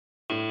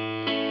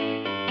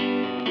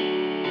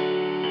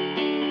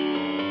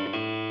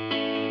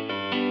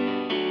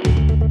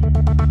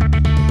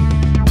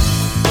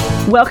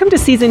Welcome to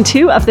Season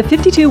 2 of the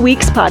 52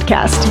 Weeks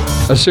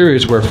podcast. A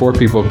series where 4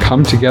 people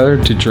come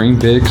together to dream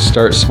big,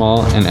 start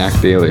small, and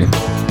act daily.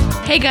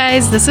 Hey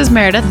guys, this is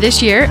Meredith.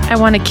 This year, I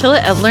want to kill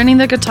it at learning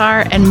the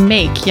guitar and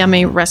make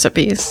yummy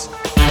recipes.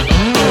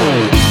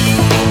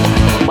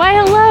 Why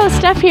hello,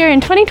 Steph here,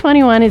 and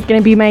 2021 is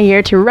going to be my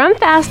year to run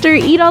faster,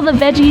 eat all the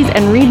veggies,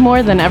 and read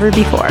more than ever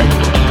before.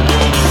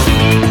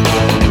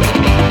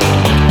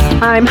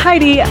 I'm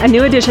Heidi, a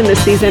new addition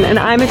this season, and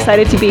I'm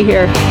excited to be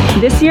here.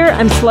 This year,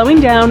 I'm slowing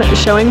down,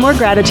 showing more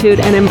gratitude,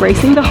 and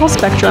embracing the whole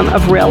spectrum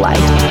of real life.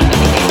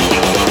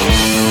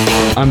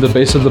 I'm the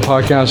base of the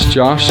podcast,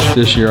 Josh.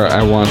 This year,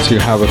 I want to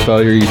have a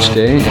failure each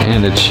day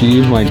and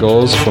achieve my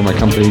goals for my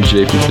company,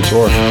 JP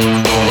Couture.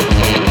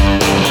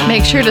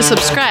 Make sure to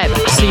subscribe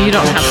so you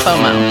don't have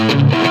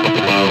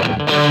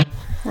FOMO.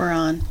 We're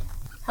on.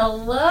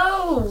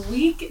 Hello,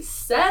 week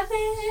 7.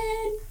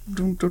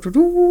 That was a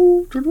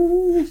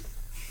great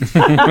Wow. I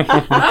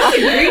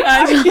feel like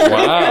I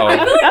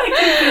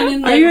could have been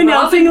in, Are you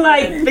announcing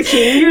like the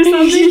king or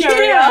something?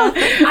 Yeah.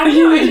 I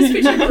know, I just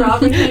pictured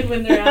Robin Hood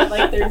when they're at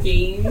like their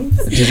games.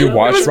 Did you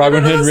watch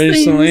Robin Hood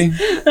recently?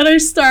 That I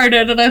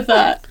started and I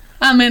thought,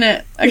 I'm in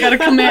it. I gotta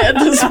commit at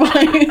this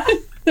point.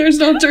 There's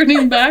no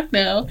turning back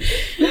now.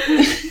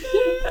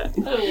 I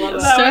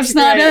love that. Steph's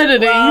not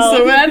editing,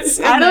 so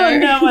that's I don't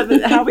know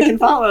how we can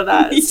follow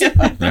that.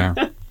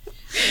 Yeah.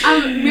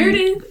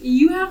 Meredith,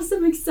 you have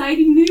some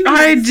exciting news.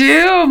 I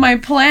do. My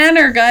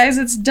planner, guys.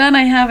 It's done.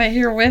 I have it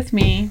here with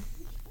me.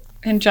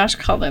 And Josh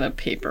called it a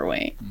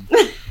paperweight.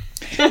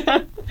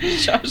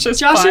 Josh is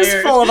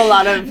full of a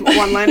lot of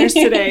one-liners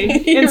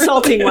today.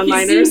 Insulting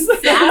one-liners.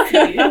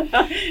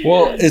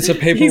 Well, it's a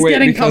paperweight. He's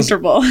getting because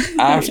comfortable.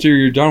 after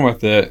you're done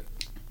with it,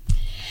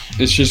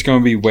 it's just going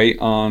to be weight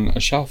on a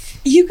shelf.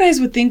 You guys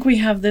would think we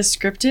have this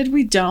scripted.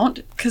 We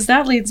don't, because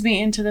that leads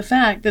me into the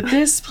fact that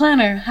this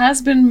planner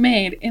has been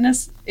made in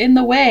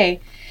the way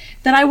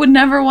that I would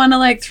never want to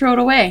like throw it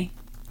away.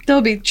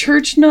 There'll be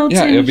church notes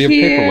in it'll be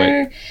here. a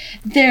paperweight.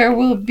 There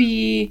will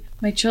be.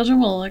 My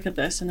children will look at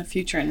this in the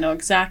future and know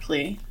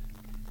exactly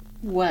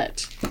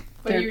what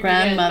their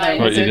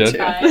grandmother was into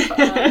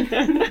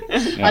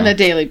on a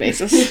daily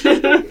basis.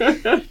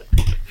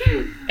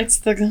 It's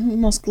the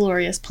most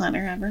glorious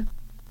planner ever.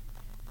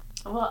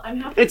 Well, I'm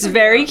happy. It's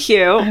very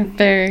cute. I'm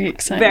very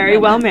excited. Very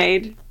about well it.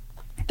 made.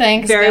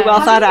 Thanks. Very Dad. well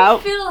thought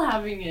out. How do you feel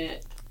having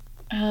it?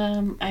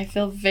 I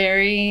feel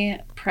very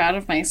proud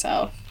of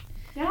myself.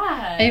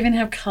 Yeah. I even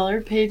have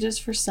colored pages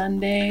for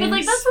Sundays. But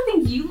like that's the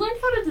thing, you learned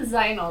how to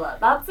design all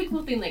that. That's the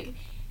cool thing. Like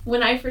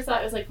when I first saw it,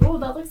 I was like, oh,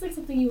 that looks like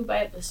something you would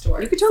buy at the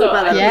store. You could totally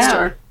buy that at the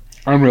store.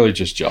 I'm really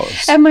just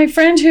jealous. And my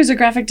friend who's a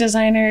graphic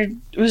designer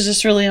was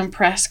just really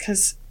impressed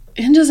because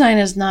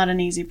InDesign is not an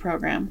easy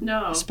program.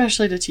 No.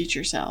 Especially to teach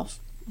yourself.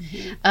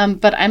 Mm-hmm.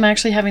 But I'm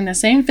actually having the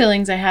same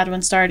feelings I had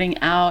when starting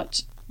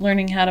out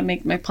learning how to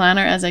make my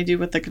planner as I do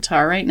with the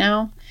guitar right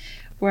now,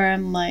 where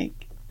I'm like,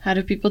 how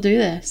do people do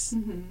this?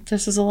 Mm-hmm.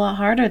 This is a lot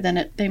harder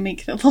than they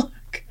make it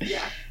look.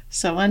 Yeah.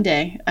 So one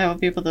day I will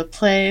be able to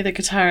play the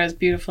guitar as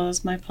beautiful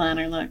as my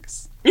planner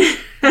looks. I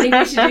think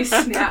we should do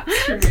snaps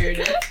for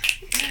Meredith.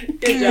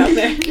 Good job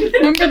there.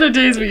 Remember the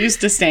days we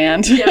used to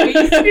stand? Yeah, we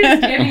used to do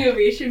standing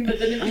ovation, but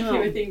then it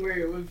became a thing where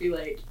it would be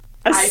like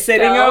a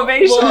sitting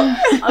ovation. Well,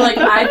 like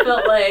I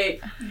felt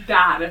like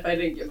bad if I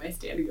didn't get my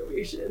standing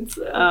ovation.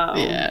 So.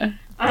 Yeah.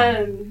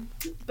 And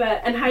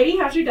Heidi,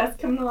 how's your desk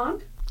coming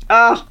along?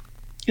 Oh.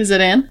 Is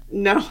it in?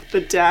 No, the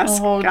desk,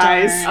 Oh,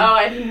 guys. darn. Oh,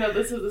 I didn't know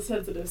this was a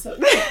sensitive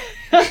subject.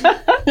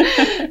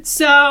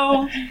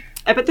 So,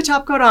 I put the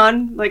top coat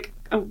on like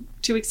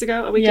 2 weeks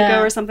ago, a week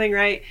ago or something,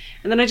 right?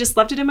 And then I just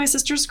left it in my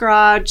sister's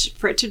garage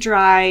for it to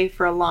dry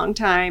for a long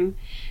time.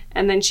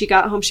 And then she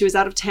got home, she was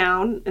out of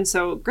town. And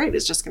so, great,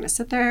 it's just going to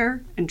sit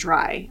there and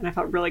dry. And I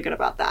felt really good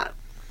about that.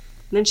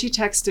 And then she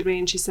texted me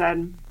and she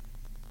said,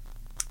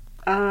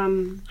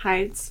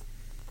 Hides,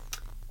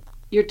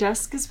 your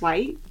desk is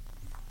white.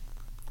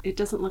 It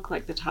doesn't look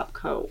like the top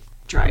coat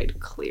dried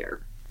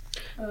clear.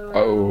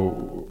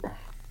 Oh.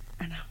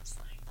 And I was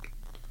like,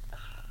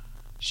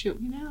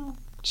 shoot me now.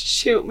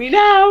 Shoot me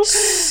now.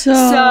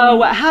 So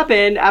what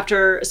happened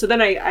after, so then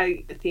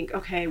I think,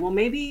 okay, well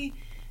maybe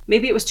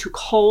it was too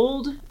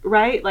cold,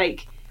 right?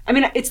 Like, I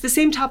mean, it's the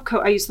same top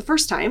coat I used the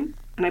first time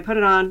and I put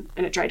it on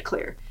and it dried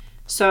clear.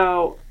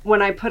 So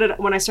when I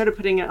started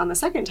putting it on the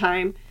second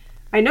time,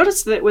 I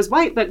noticed that it was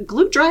white, but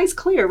glue dries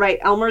clear, right?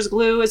 Elmer's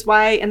glue is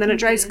white and then it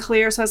dries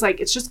clear. So I was like,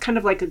 it's just kind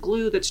of like a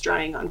glue that's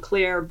drying on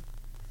clear.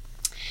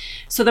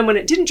 So then when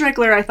it didn't dry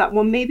clear, I thought,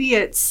 well, maybe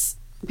it's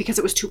because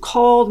it was too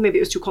cold. Maybe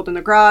it was too cold in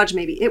the garage.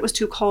 Maybe it was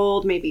too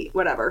cold, maybe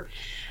whatever.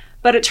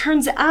 But it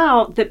turns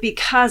out that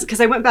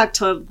because I went back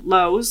to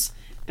Lowe's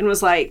and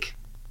was like,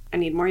 I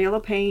need more yellow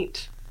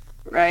paint,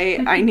 right?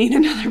 I need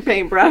another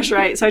paintbrush,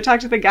 right? So I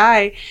talked to the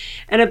guy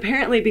and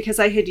apparently because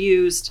I had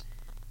used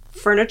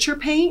furniture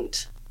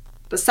paint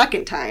the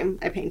second time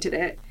I painted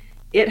it,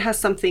 it has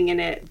something in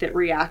it that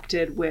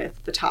reacted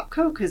with the top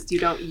coat, because you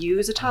don't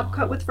use a top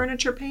coat with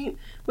furniture paint,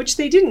 which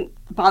they didn't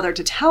bother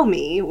to tell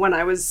me when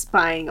I was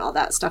buying all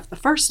that stuff the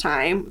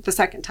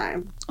second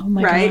time. Oh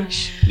my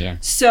gosh. Yeah.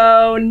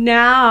 So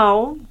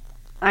now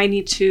I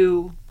need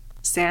to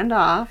sand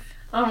off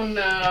Oh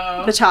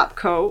no. the top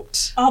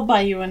coat. I'll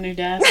buy you a new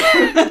desk.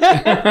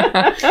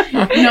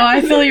 No,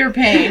 I feel your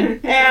pain.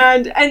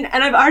 And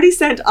I've already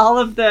sent all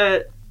of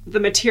the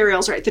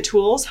materials, right, the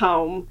tools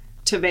home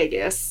to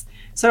Vegas.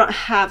 So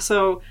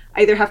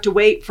I either have to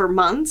wait for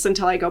months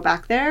until I go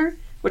back there,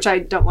 which I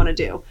don't want to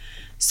do.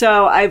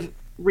 So I've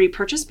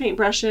repurchased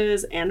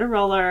paintbrushes and a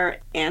roller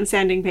and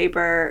sanding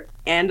paper.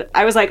 And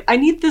I was like, I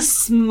need the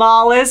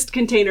smallest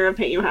container of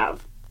paint you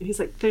have. And he's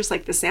like, there's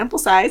like the sample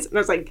size. And I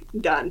was like,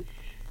 done.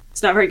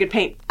 It's not very good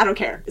paint. I don't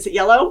care. Is it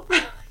yellow?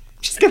 I'm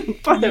just going to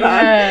put it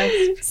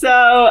on.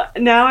 So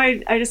now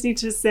I just need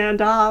to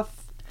sand off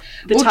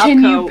the top coat.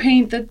 Can you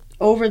paint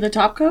over the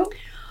top coat?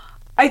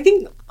 I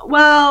think,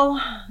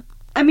 well,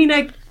 I mean,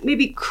 I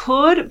maybe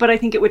could, but I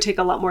think it would take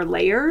a lot more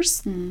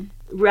layers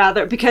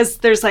rather, because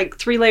there's like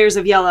 3 layers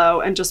of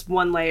yellow and just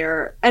 1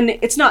 layer. And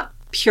it's not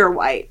pure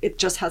white. It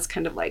just has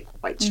kind of like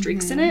white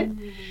streaks in it.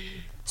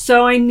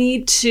 So I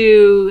need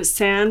to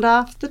sand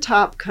off the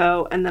top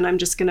coat, and then I'm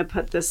just going to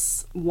put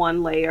this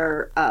 1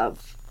 layer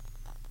of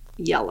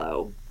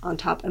yellow on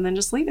top and then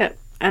just leave it.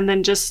 And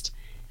then just,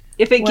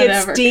 if it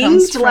gets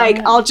dinged, like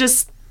I'll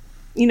just,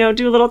 do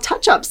a little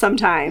touch up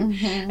sometime.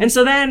 And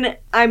so then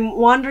I'm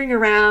wandering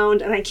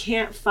around and I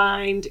can't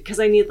find, because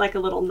I need like a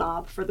little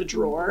knob for the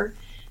drawer.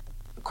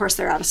 Of course,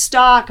 they're out of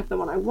stock of the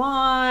one I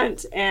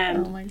want.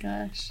 And oh my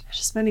gosh. I'm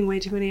just spending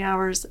way too many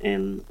hours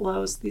in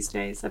Lowe's these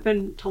days. I've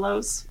been to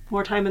Lowe's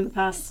more time in the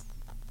past,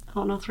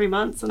 3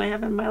 months than I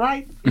have in my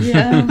life.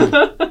 Yeah.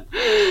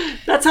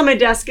 That's how my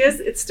desk is.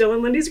 It's still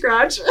in Lindy's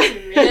garage.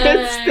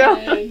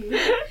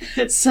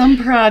 It's some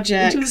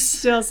projects. It's just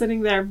still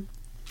sitting there.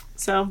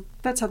 So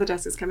that's how the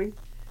desk is coming.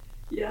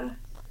 Yeah.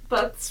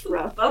 That's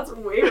rough. That's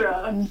way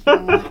rough.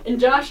 And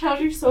Josh,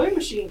 how's your sewing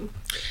machine?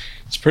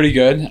 It's pretty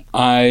good.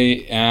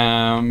 I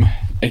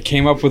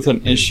came up with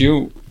an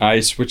issue. I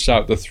switched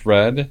out the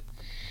thread,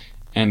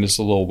 and it's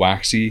a little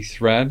waxy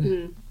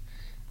thread,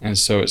 and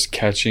so it's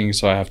catching.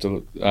 So I have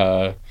to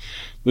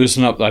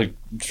loosen up. I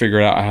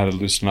figured out how to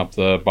loosen up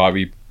the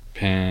bobby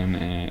pin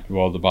and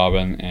the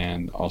bobbin,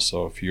 and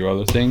also a few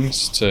other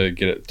things to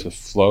get it to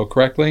flow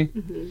correctly.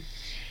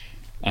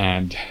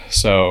 And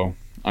so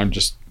I'm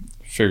just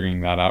figuring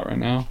that out right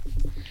now,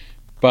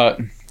 but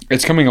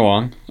it's coming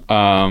along.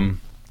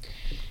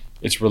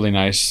 It's really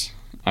nice.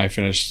 I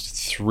finished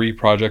 3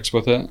 projects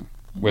with it,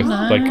 with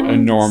like a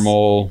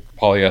normal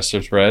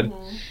polyester thread.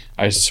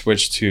 I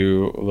switched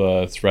to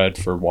the thread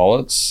for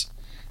wallets,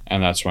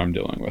 and that's what I'm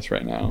dealing with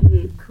right now.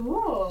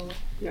 Cool.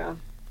 Yeah.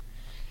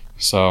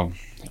 So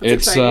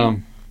That's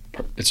exciting.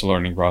 It's a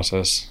learning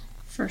process.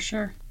 For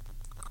sure.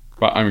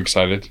 But I'm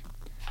excited.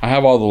 I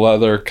have all the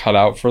leather cut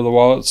out for the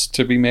wallets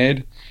to be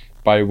made,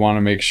 but I want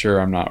to make sure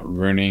I'm not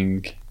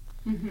ruining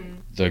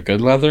the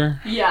good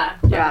leather. Yeah.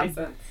 That makes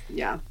sense.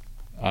 Yeah.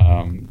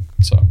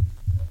 So.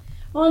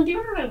 Well, and do you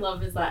know what I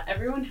love is that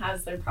everyone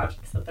has their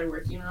projects that they're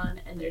working on,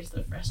 and there's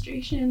the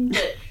frustration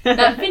that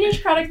that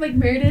finished product, like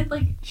Meredith,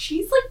 like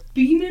she's like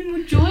beaming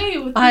with joy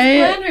with this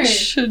planner. I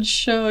should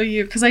show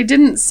you, because I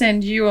didn't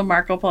send you a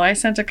Marco Polo. I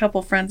sent a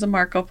couple friends a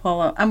Marco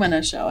Polo. I'm going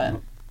to show it.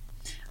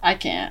 I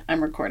can't.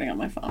 I'm recording on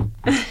my phone.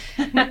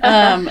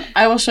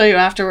 I will show you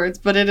afterwards,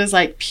 but it is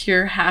like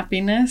pure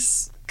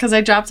happiness, because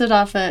I dropped it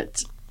off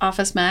at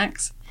Office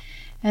Max,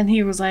 and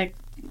he was like,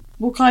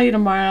 we'll call you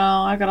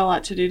tomorrow. I got a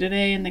lot to do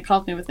today. And they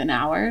called me within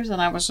hours.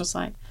 And I was just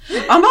like,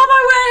 I'm on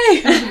my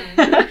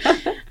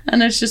way.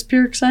 And it's just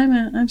pure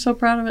excitement. I'm so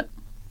proud of it.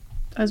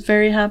 I was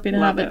very happy to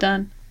have it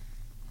done.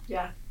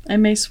 Yeah. I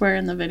may swear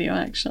in the video,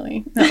 actually.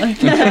 Because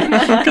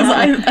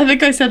I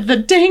think I said, the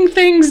dang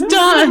thing's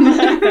done.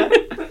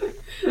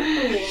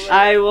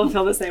 I will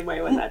feel the same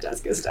way when that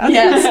desk is done.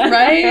 Yes,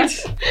 right?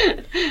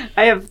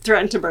 I have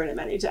threatened to burn it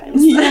many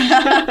times.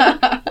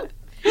 Yeah.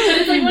 But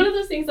it's like one of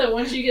those things that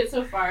once you get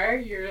so far,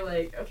 you're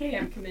like, okay,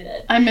 I'm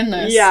committed. I'm in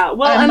this. Yeah,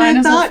 well, I and might I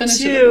as well thought finish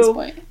it at too, this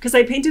point. because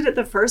I painted it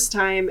the first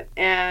time,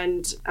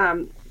 and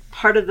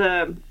part of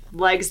the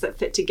legs that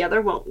fit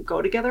together won't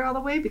go together all the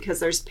way because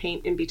there's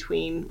paint in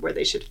between where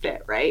they should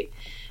fit, right?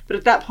 But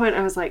at that point,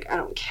 I was like, I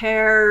don't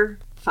care,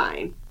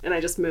 fine, and I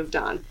just moved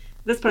on. At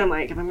this point, I'm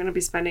like, if I'm going to be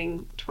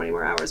spending 20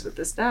 more hours with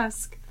this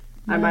desk,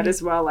 I might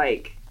as well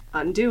like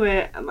undo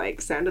it and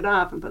like sand it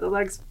off and put the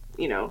legs,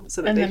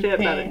 so that And they then fit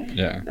paint. better.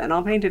 Yeah. Then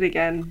I'll paint it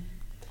again.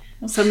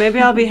 So maybe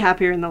I'll be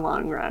happier in the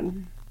long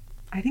run.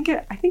 I think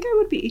I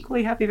would be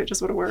equally happy if it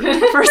just would have worked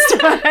the first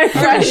time.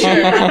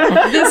 Pressure.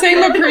 The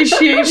same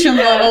appreciation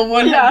level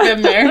would have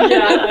been there.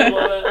 Yeah, I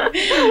love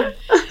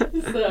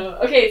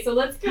it. So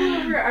let's go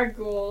over our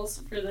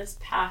goals for this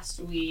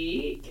past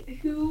week.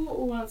 Who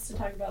wants to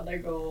talk about their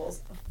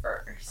goals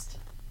first?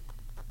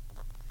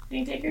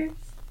 Any takers?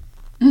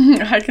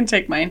 I can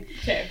take mine.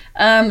 Okay.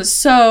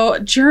 So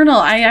journal.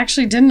 I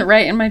actually didn't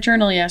write in my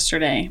journal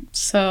yesterday,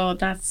 so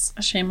that's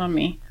a shame on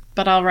me.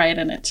 but I'll write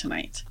in it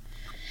tonight.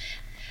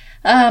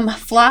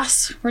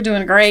 Floss, we're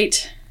doing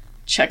great.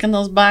 Checking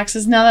those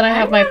boxes now that I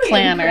have my really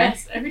planner.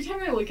 Impressed. Every time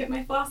I look at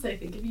my floss, I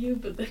think of you,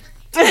 but then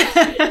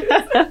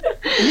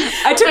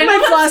I took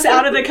my floss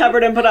out of the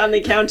cupboard and put it on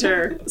the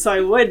counter, so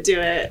I would do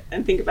it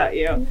and think about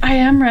you. I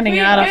am running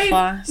out of guys,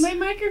 floss. my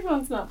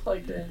microphone's not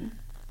plugged in.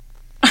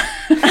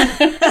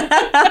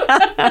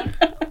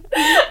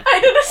 I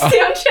did a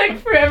sound check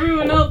for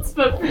everyone else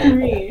but for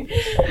me.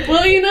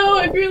 Well,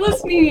 if you're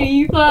listening and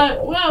you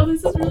thought, wow,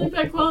 this is really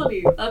bad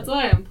quality, that's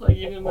why I'm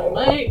plugging in my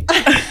mic.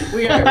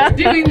 We are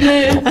doing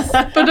this.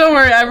 But don't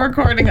worry, I'm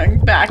recording on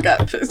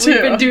backup too.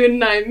 We've been doing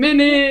 9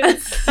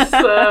 minutes,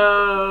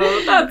 so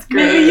that's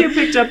great. Maybe you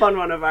picked up on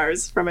one of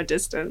ours from a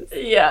distance.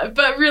 Yeah,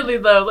 but really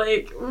though,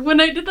 when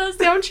I did that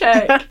sound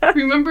check,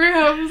 remember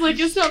how I was like,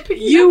 it's not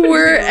picking up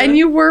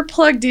you were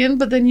plugged in,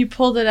 but then you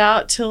pulled it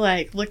out to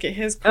look at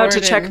his cord. Oh,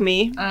 to check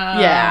me?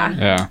 Yeah.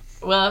 Yeah.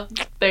 Well,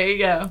 there you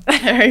go.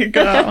 There you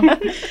go.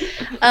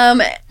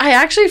 I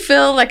actually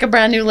feel like a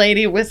brand new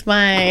lady with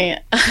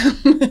my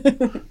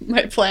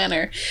my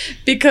planner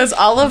because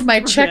all of my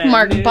check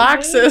mark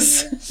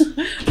boxes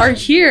are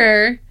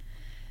here.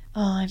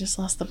 Oh, I just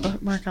lost the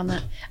bookmark on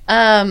that.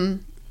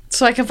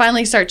 So I can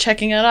finally start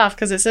checking it off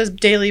because it says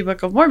Daily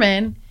Book of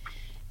Mormon,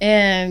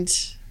 and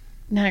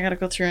now I gotta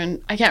go through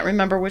and I can't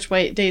remember which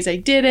days I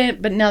did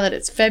it, but now that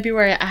it's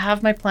February, I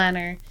have my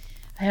planner.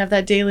 I have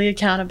that daily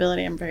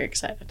accountability. I'm very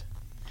excited.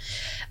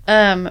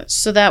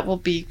 So that will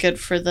be good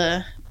for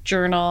the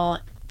journal,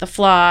 the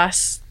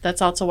floss.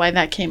 That's also why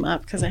that came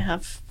up because I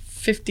have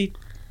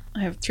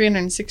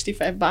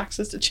 365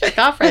 boxes to check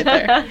off right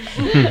there.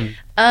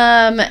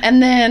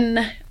 And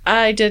then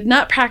I did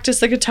not practice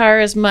the guitar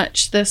as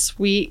much this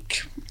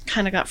week.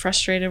 Kind of got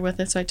frustrated with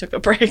it, so I took a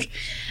break.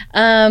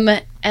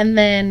 And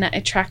then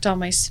I tracked all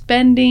my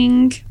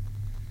spending.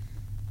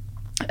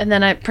 And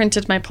then I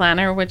printed my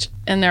planner, which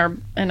in our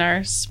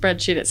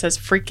spreadsheet it says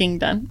freaking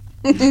done.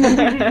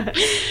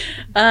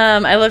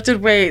 I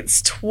lifted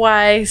weights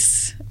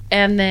twice,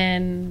 and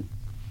then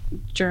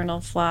journal,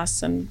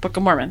 floss, and Book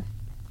of Mormon.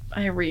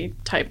 I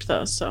retyped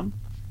those, so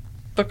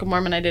Book of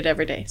Mormon I did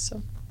every day,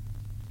 so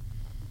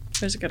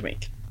it was a good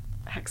week.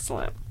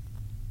 Excellent.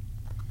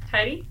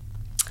 Heidi?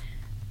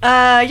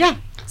 Yeah.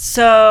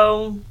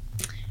 So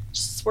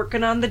just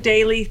working on the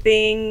daily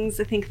things.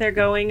 I think they're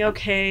going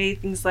okay.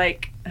 Things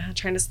like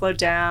trying to slow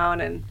down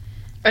and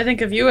I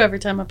think of you every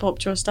time I pull up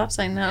to a stop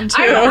sign now,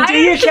 too. Do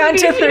you count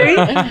to 3?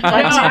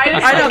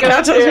 I don't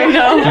count to 3,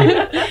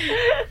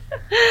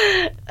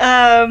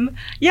 no.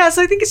 Yeah,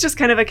 so I think it's just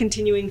kind of a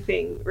continuing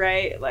thing,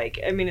 right?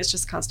 It's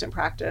just constant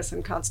practice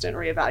and constant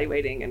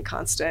reevaluating and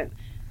constant,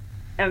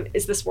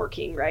 is this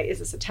working, right? Is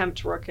this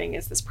attempt working?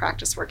 Is this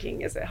practice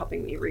working? Is it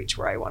helping me reach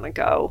where I want to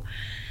go?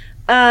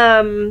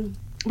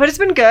 But it's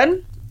been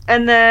good.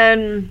 And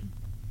then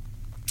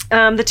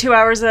the 2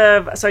 hours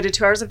so I did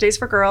 2 hours of Days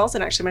for Girls,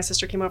 and actually my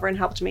sister came over and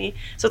helped me.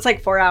 So it's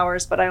 4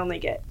 hours, but I only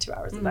get 2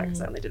 hours of that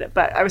because I only did it.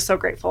 But I was so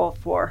grateful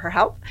for her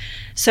help.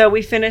 So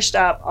we finished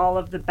up all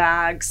of the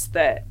bags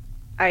that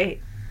I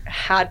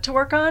had to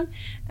work on.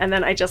 And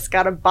then I just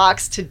got a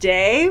box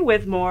today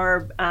with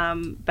more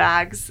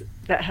bags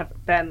that have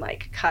been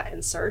cut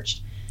and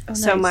serged. Oh,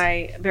 so nice.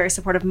 My very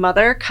supportive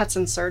mother cuts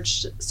and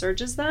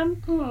serges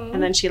them. Aww.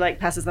 And then she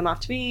passes them off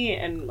to me,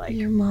 and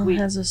your mom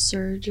has a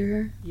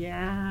serger.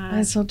 Yeah,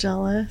 I'm so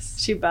jealous.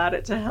 She bought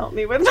it to help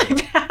me with my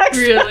bags.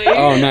 Really?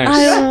 Oh, nice.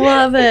 I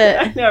love it.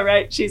 I know,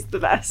 right? She's the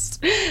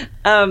best. Yeah,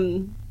 I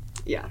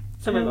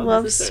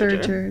love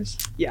sergers.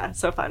 Yeah,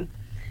 so fun.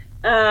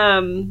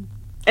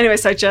 Anyway,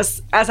 so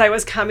as I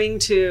was coming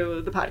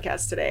to the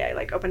podcast today,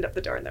 I opened up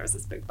the door and there was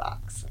this big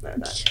box.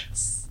 And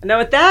yes. I know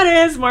what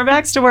that is. More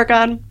bags to work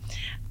on.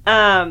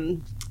 So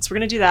we're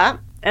going to do that.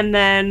 And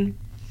then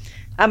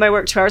I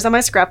worked 2 hours on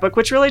my scrapbook,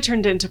 which really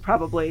turned into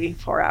probably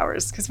 4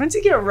 hours. Because once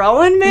you get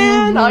rolling,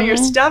 man, all your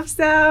stuff's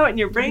out and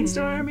you're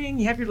brainstorming.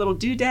 You have your little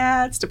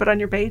doodads to put on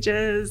your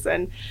pages.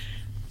 And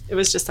it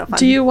was just so fun.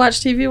 Do you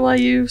watch TV while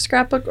you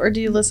scrapbook, or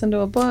do you listen to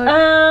a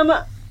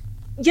book?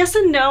 Yes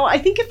and no. I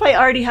think if I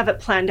already have it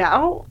planned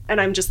out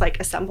and I'm just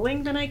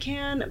assembling, then I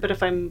can. But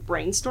if I'm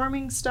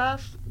brainstorming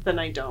stuff, then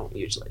I don't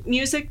usually.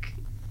 Music,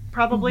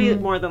 probably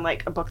more than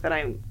a book that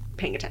I'm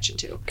paying attention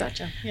to.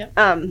 Gotcha.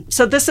 Yeah.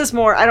 So this is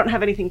more, I don't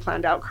have anything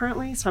planned out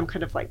currently, so I'm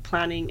kind of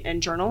planning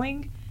and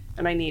journaling,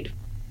 and I need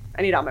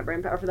all my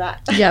brain power for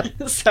that.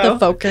 Yep. So the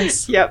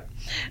focus. Yep.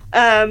 So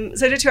I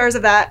did 2 hours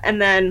of that,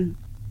 and then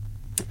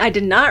I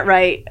did not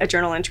write a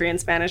journal entry in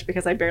Spanish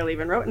because I barely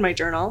even wrote in my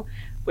journal,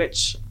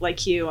 which,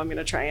 like you, I'm going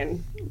to try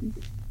and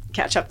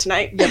catch up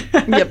tonight.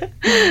 Yep.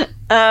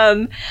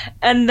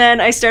 And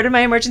then I started my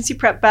emergency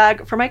prep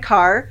bag for my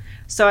car.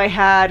 So I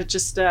had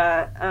just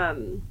a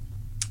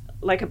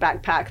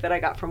backpack that I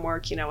got from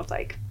work, with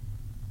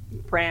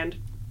brand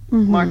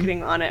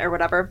marketing on it or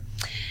whatever.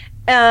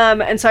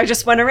 And so I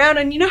just went around,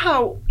 and you know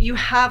how you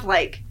have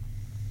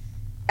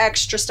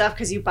extra stuff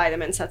because you buy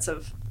them in sets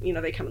of,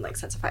 they come in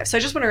sets of 5. So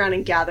I just went around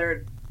and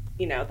gathered,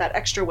 that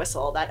extra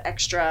whistle, that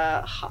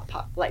extra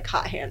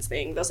hot hands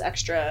thing, those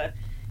extra,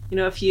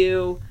 a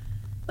few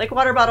like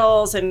water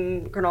bottles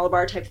and granola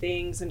bar type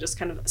things and just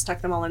kind of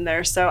stuck them all in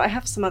there. So I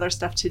have some other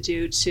stuff to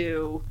do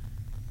to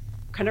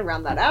kind of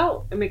round that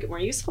out and make it more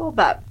useful,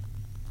 but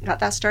got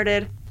that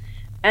started.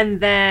 And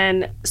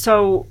then,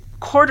 so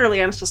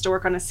quarterly I'm supposed to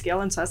work on a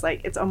skill, and so I was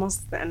like, it's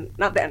almost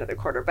not the end of the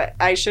quarter, but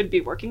I should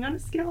be working on a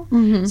skill.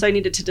 So I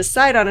needed to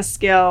decide on a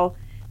skill.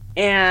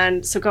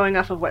 And so going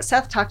off of what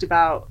Seth talked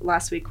about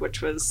last week,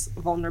 which was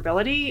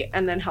vulnerability,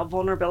 and then how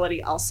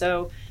vulnerability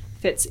also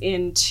fits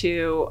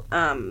into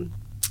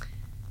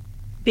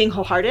being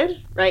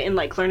wholehearted, right? And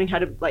like learning how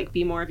to like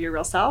be more of your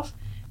real self.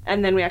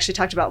 And then we actually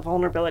talked about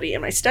vulnerability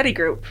in my study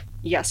group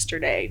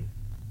yesterday.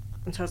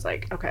 And so I was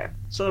like, okay.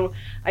 So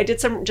I did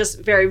some just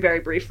very, very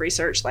brief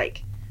research.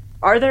 Like,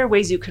 are there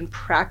ways you can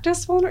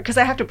practice vulnerability? Because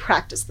I have to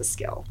practice the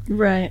skill.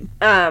 Right.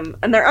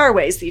 And there are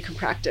ways that you can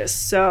practice.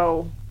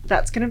 So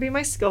that's going to be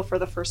my skill for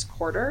the first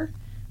quarter,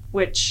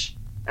 which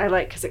I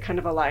like because it kind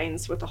of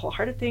aligns with the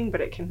wholehearted thing,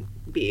 but it can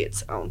be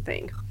its own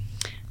thing.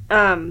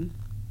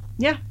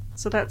 Yeah.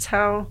 So that's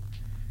how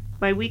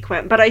my week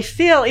went. But I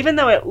feel, even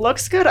though it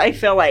looks good, I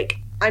feel like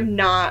I'm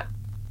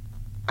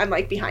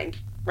like behind,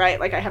 right?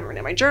 Like I haven't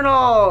written my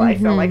journal. I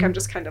feel like I'm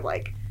just kind of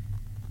like,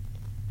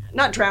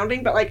 not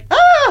drowning, but like,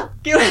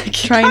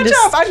 trying to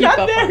up. I'm keep not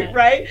up there, on it.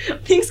 right?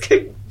 Things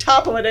could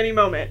topple at any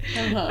moment.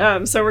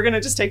 So we're going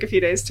to just take a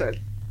few days to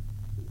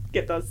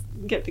get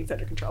things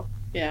under control.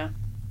 Yeah.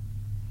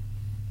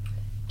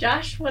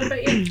 Josh, what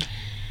about you?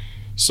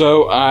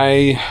 So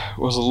I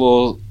was a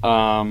little,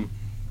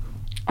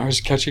 I was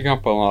catching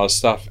up on a lot of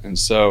stuff, and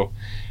so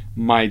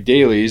my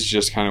dailies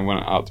just kind of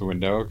went out the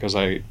window because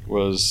I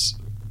was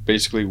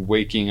basically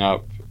waking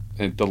up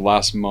at the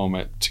last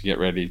moment to get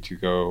ready to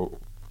go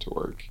to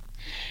work.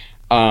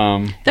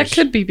 That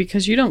could be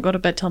because you don't go to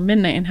bed till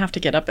midnight and have to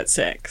get up at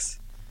 6.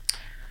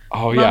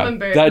 Oh yeah,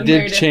 that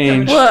did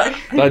change. What?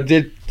 That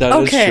is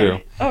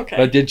true. Okay.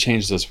 That did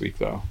change this week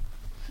though.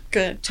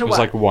 Good. It was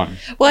like 1.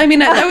 Well, I mean,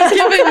 that was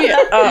giving me.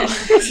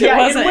 It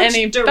wasn't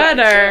any direction?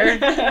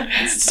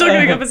 better. Still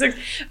getting up at 6.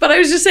 But I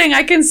was just saying,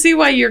 I can see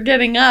why you're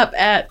getting up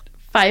at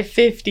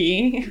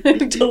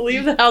 5:50 to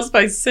leave the house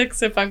by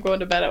 6 if I'm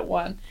going to bed at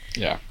 1.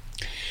 Yeah.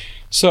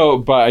 So,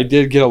 but I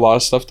did get a lot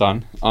of stuff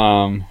done,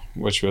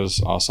 which was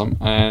awesome.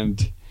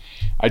 And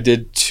I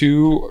did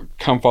 2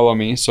 Come Follow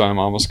Me, so I'm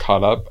almost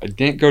caught up. I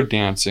didn't go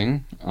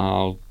dancing.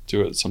 I'll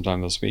do it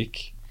sometime this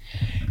week.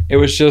 It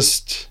was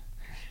just,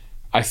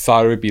 I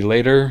thought it would be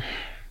later,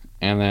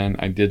 and then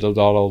I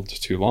diddle-daddled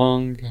too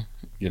long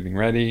getting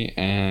ready,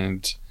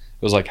 and it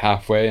was like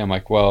halfway. I'm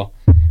like, well,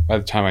 by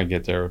the time I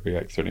get there, it'll be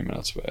like 30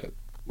 minutes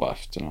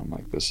left, and I'm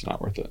like, this is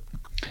not worth it.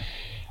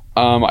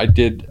 I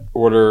did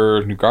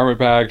order new garment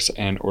bags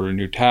and order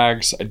new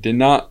tags. I did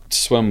not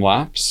swim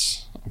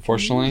laps,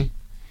 unfortunately.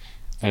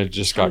 I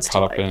just got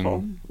caught up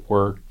in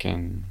work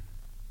and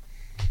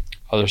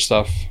other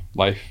stuff,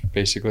 life,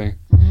 basically.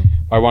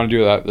 I want to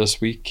do that this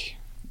week.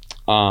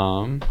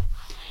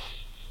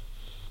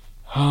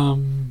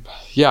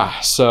 Yeah,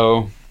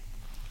 so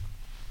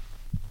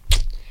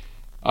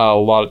a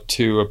lot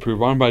to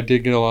approve on, but I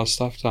did get a lot of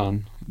stuff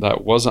done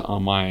that wasn't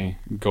on my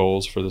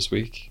goals for this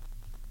week.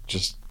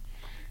 Just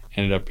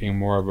ended up being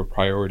more of a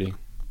priority.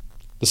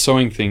 The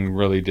sewing thing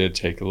really did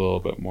take a little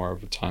bit more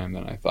of a time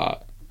than I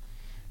thought.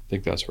 I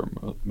think that's where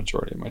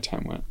majority of my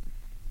time went.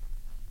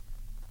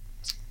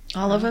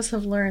 All of us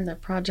have learned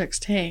that projects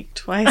take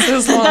twice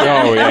as long.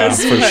 Oh yeah,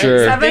 for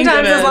sure. 7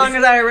 times as long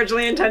as I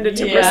originally intended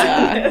to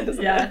pursue this.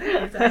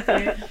 Yeah,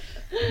 exactly.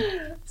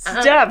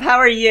 Steph, how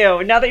are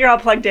you? Now that you're all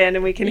plugged in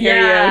and we can hear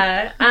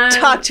you.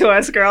 Talk to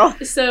us, girl.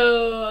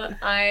 So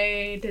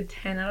I did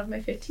 10 out of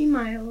my 15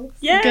 miles.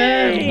 Yay!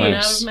 Good. 1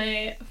 Nice. out of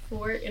my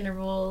 4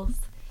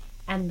 intervals.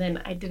 And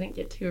then I didn't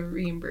get to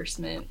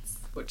reimbursements,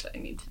 which I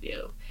need to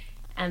do.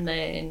 And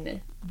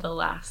then the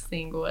last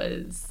thing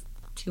was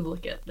to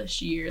look at the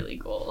yearly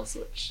goals,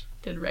 which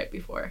did right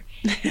before.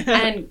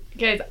 And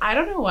guys, I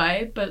don't know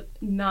why, but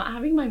not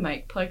having my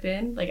mic plugged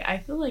in, like I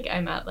feel like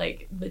I'm at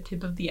like the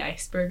tip of the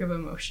iceberg of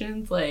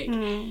emotions, like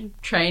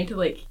trying to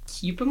like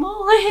keep them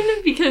all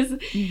in, because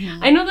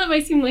I know that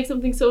might seem like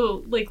something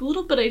so like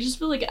little, but I just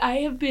feel like I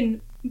have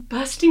been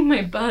busting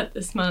my butt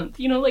this month.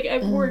 You know, like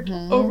I've worked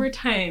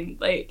overtime,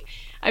 like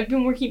I've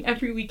been working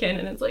every weekend,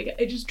 and it's like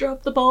I just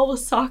dropped the ball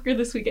with soccer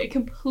this week. I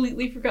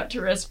completely forgot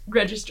to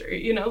register,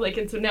 you know, like,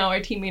 and so now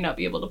our team may not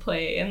be able to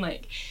play, and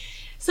like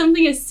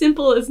something as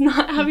simple as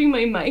not having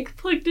my mic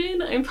plugged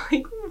in, I'm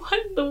like,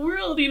 what in the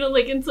world, you know,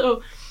 like, and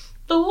so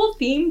the whole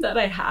theme that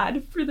I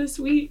had for this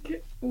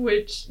week,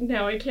 which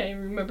now I can't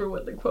even remember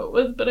what the quote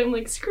was, but I'm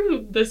like,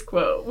 screw this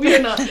quote.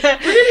 We're gonna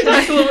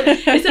talk a little.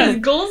 It says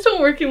goals don't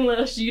work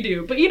unless you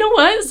do. But you know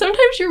what?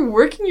 Sometimes you're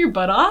working your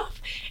butt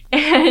off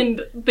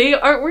and they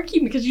aren't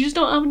working because you just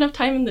don't have enough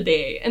time in the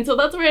day. And so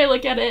that's where I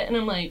look at it, and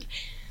I'm like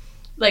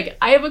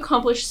I have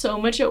accomplished so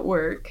much at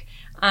work.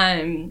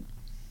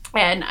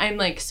 And I'm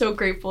like so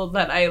grateful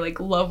that I like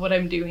love what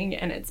I'm doing,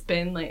 and it's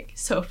been like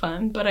so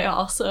fun. But I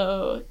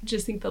also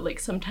just think that like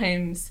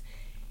sometimes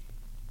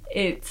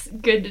it's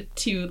good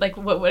to like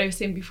what I was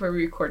saying before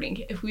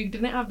recording. If we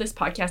didn't have this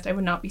podcast, I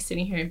would not be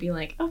sitting here and being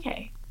like,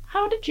 okay,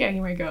 how did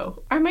January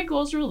go? Are my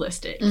goals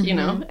realistic? You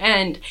know?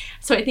 And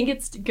so I think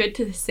it's good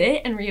to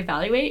sit and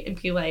reevaluate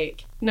and be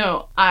like,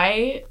 no,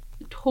 I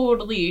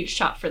totally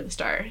shot for the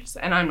stars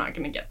and I'm not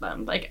gonna get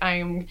them. Like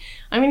I'm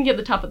gonna get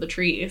the top of the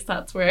trees.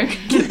 That's where I'm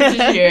gonna get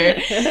this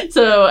year.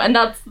 So, and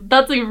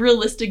that's a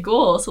realistic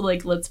goal. So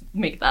like, let's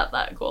make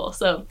that goal.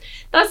 So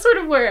that's sort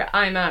of where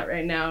I'm at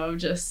right now.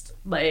 Just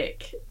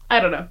like, I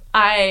don't know.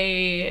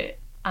 I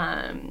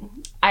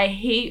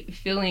hate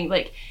feeling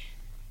like,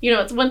 you know,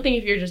 it's one thing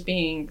if you're just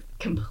being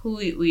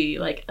completely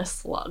like a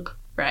slug,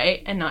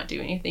 right? And not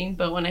do anything.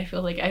 But when I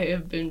feel like I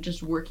have been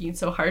just working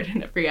so hard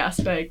in every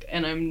aspect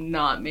and I'm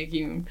not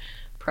making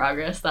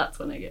progress, that's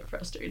when I get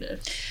frustrated.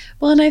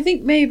 Well, and I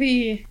think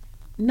maybe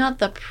not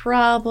the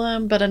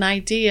problem, but an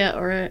idea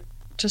or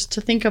just to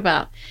think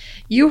about.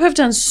 You have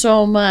done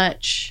so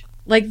much.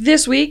 Like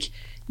this week,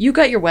 you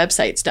got your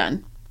websites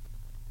done.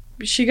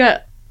 She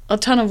got a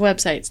ton of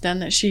websites done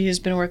that she has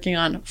been working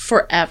on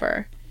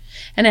forever.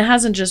 And it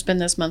hasn't just been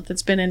this month,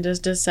 it's been into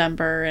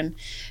December, and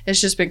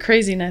it's just been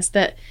craziness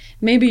that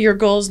maybe your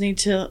goals need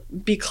to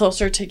be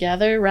closer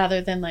together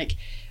rather than like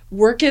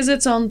work is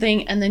its own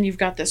thing and then you've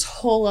got this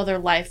whole other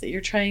life that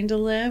you're trying to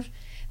live,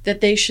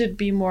 that they should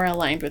be more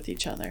aligned with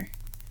each other.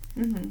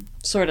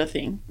 Sort of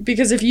thing.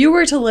 Because if you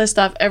were to list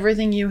off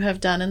everything you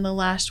have done in the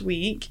last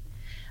week,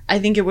 I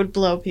think it would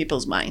blow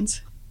people's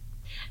minds.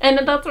 And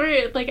that's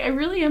where, like, I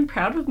really am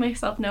proud of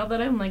myself now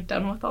that I'm, like,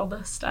 done with all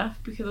this stuff,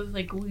 because,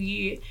 like,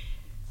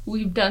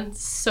 we've done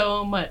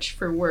so much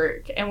for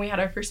work, and we had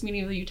our first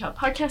meeting with the Utah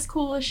Podcast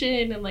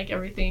Coalition and, like,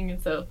 everything,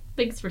 and so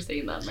thanks for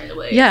saying that,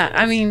 Mary. Yeah,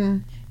 I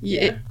mean,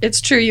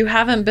 it's true. You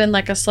haven't been,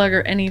 like, a slug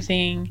or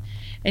anything,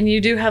 and you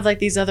do have, like,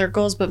 these other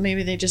goals, but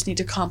maybe they just need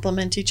to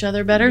complement each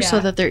other better so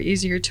that they're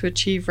easier to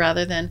achieve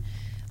rather than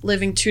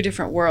living two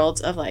different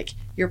worlds of, like,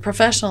 your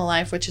professional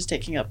life, which is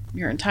taking up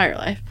your entire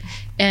life,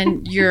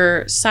 and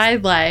your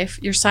side life,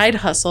 your side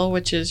hustle,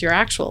 which is your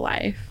actual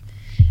life,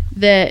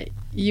 that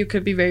you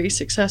could be very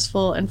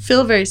successful and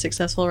feel very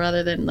successful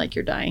rather than like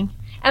you're dying.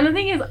 And the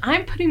thing is,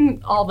 I'm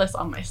putting all this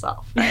on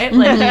myself, right?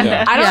 Like,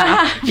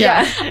 I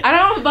don't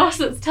have a boss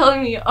that's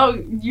telling me,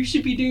 oh, you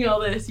should be doing all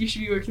this, you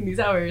should be working these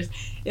hours.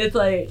 It's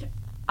like,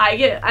 I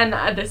get,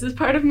 and this is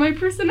part of my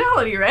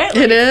personality, right?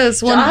 Like, it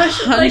is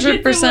 100%.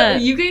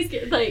 Like, you guys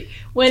get, like,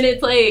 when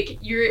it's like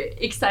you're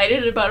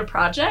excited about a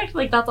project,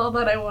 like that's all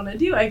that I want to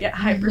do. I get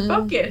hyper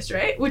focused,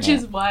 right? Which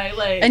is why,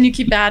 like, and you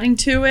keep adding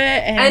to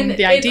it, and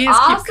the ideas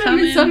awesome keep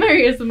coming. In some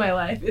areas of my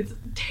life, it's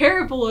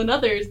terrible in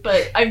others,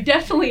 but I'm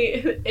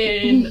definitely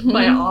in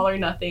my all or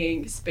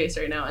nothing space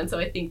right now, and so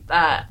I think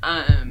that,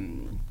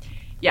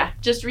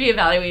 just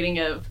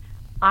reevaluating of.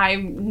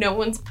 No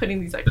one's putting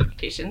these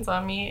expectations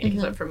on me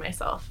except for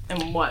myself.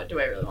 And what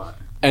do I really want?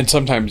 And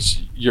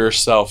sometimes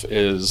yourself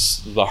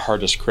is the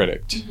hardest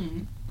critic,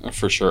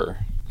 for sure.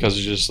 Because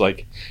it's just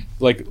like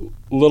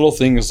little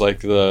things like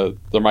the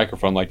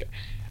microphone. Like,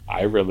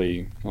 I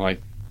really like,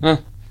 oh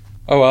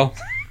well.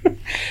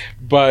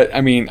 But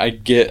I mean, I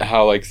get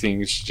how like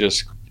things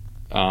just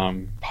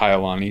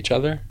pile on each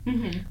other,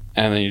 and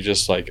then you're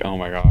just like, oh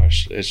my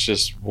gosh, it's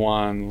just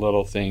one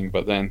little thing.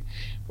 But then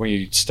when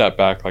you step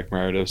back, like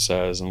Meredith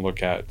says, and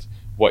look at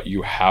what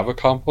you have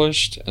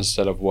accomplished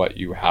instead of what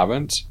you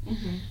haven't,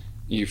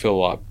 you feel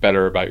a lot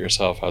better about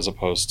yourself as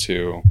opposed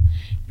to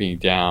being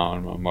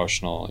down,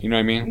 emotional. You know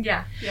what I mean?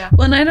 Yeah.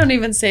 Well, and I don't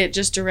even say it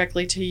just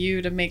directly to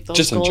you to make those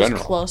just goals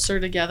closer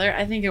together.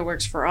 I think it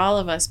works for all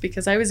of us,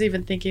 because I was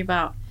even thinking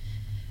about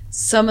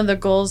some of the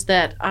goals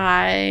that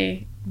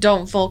I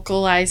don't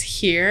vocalize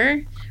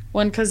here.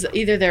 One, because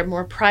either they're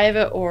more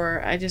private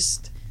or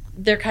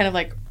they're kind of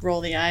like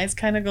roll the eyes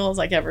kind of goals,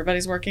 like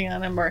everybody's working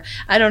on them, or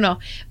I don't know,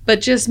 but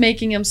just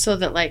making them so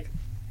that like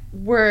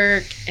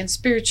work and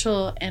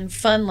spiritual and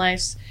fun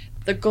lives,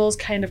 the goals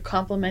kind of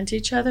complement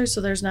each other,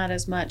 so there's not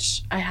as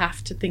much I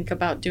have to think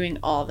about doing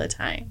all the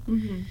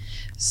time.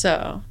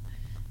 So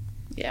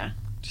yeah,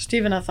 just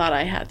even a thought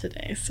I had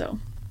today. So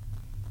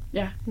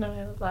yeah, no,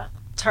 I love that.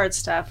 It's hard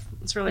stuff.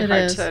 It's really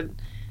hard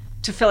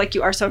to feel like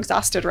you are so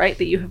exhausted, right?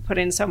 That you have put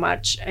in so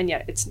much, and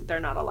yet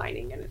they're not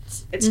aligning, and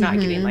it's not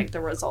getting like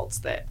the results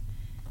that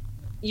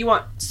you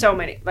want. So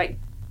many, like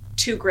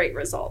 2 great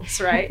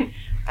results, right?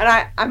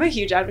 And I'm a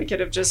huge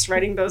advocate of just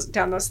writing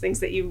down those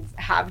things that you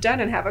have done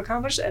and have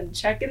accomplished and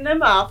checking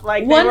them off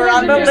like they were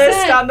on the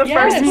list on the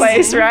first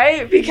place,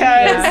 right?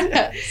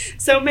 Because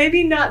so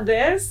maybe not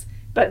this,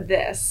 but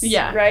this,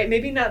 right?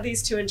 Maybe not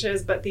these 2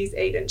 inches, but these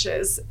 8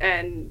 inches,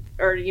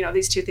 or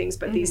these 2 things,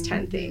 but these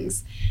 10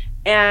 things.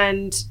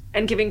 And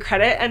giving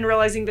credit and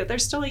realizing that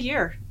there's still a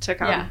year to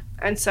come. Yeah.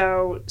 And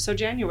so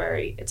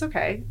January, it's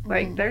okay.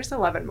 Like there's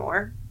 11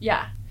 more.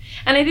 Yeah.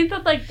 And I think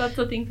that like that's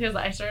the thing, because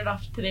I started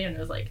off today and it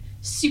was like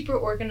super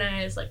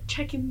organized, like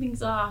checking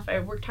things off. I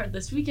worked hard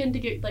this weekend to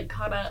get like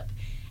caught up.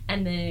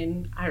 And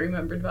then I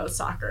remembered about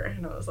soccer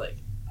and I was like,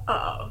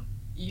 oh,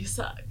 you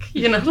suck,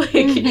 you know,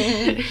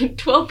 like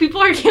 12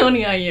 people are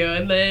counting on you,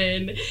 and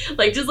then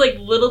like just like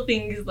little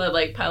things that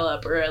like pile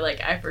up, or like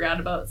I forgot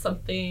about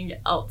something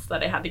else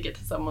that I had to get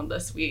to someone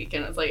this week,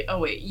 and it's like, oh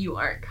wait, you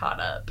aren't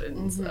caught up.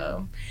 And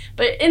so,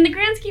 but in the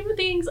grand scheme of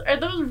things, are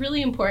those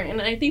really important?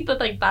 And I think that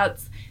like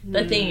that's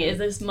the thing is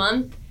this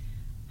month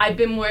I've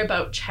been more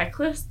about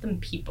checklists than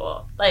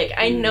people. Like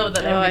I know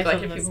that I have like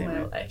people in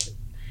my life.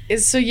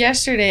 So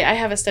yesterday I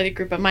have a study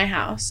group at my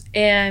house,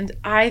 and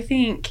I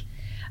think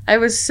I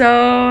was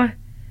so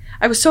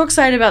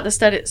excited about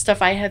the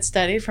stuff I had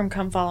studied from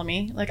Come Follow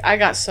Me. Like, I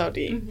got so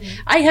deep.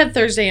 I had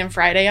Thursday and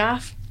Friday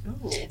off.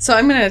 Oh. So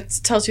I'm going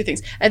to tell two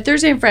things. I had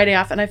Thursday and Friday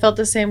off, and I felt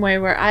the same way,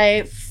 where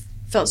I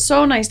felt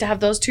so nice to have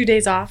those 2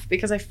 days off,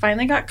 because I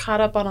finally got caught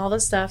up on all the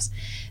stuffs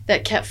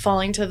that kept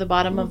falling to the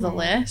bottom of the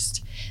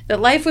list. That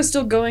life was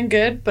still going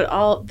good,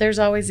 but there's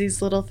always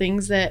these little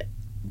things that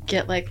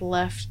get, like,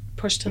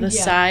 pushed to the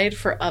side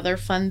for other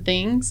fun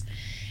things.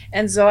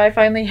 And so I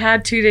finally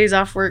had 2 days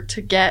off work to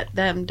get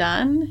them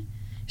done.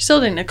 Still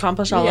didn't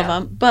accomplish all of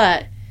them,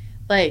 but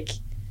like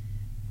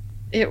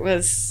it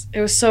was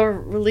so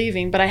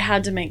relieving, but I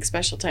had to make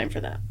special time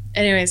for that.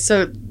 Anyway,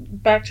 so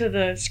back to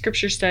the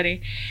scripture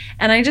study,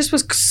 and I just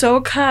was so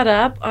caught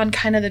up on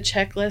kind of the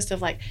checklist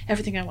of like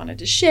everything I wanted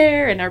to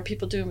share, and are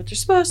people doing what they're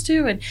supposed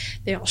to, and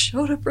they all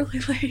showed up really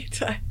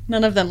late.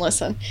 None of them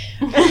listen.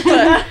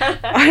 But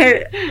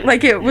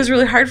it was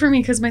really hard for me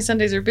because my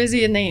Sundays are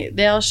busy, and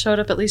they all showed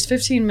up at least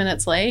 15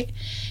 minutes late.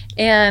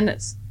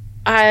 And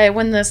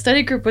when the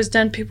study group was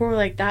done, people were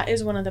like, that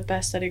is one of the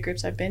best study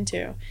groups I've been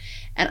to.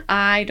 And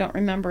I don't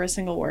remember a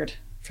single word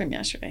from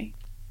yesterday.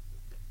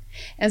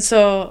 And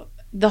so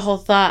the whole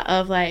thought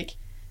of like,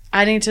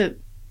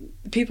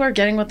 people are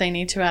getting what they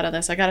need to out of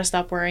this. I got to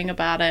stop worrying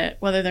about it,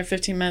 whether they're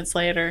 15 minutes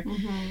late or,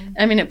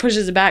 I mean, it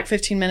pushes it back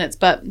 15 minutes,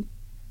 but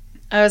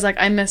I was like,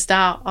 I missed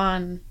out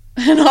on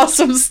an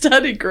awesome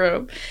study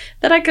group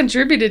that I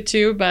contributed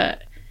to,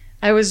 but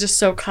I was just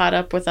so caught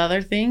up with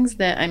other things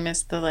that I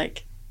missed the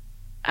like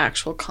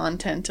actual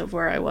content of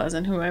where I was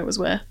and who I was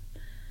with.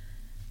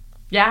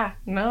 Yeah,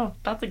 no,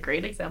 that's a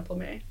great example,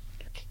 Mary.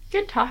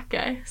 Good talk,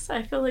 guys.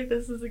 I feel like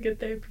this is a good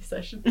therapy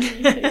session for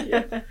me. Thank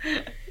you.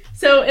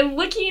 So in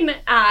looking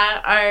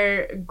at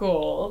our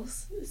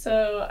goals,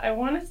 so I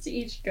want us to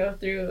each go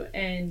through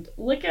and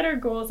look at our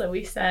goals that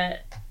we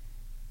set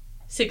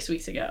 6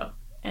 weeks ago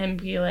and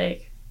be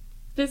like,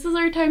 this is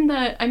our time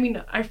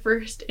our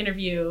first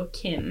interview,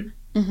 Kim,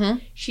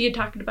 she had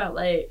talked about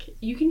like,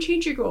 you can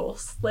change your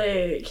goals,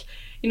 like,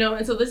 you know,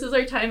 and so this is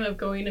our time of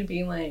going and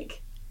being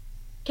like,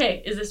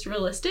 okay, is this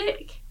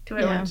realistic? Do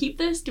I want to keep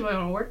this? Do I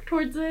want to work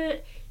towards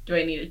it? Do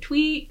I need a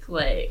tweak?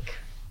 Like,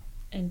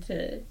 and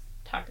to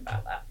talk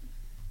about that.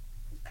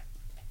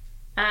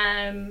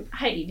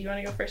 Heidi, do you want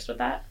to go first with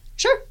that?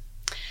 Sure.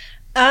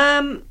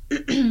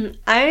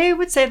 I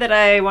would say that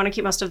I want to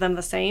keep most of them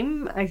the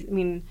same. I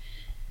mean,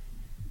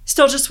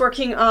 still just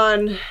working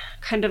on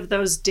kind of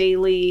those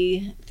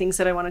daily things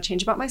that I want to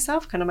change about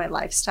myself, kind of my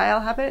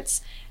lifestyle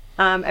habits.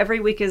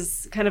 Every week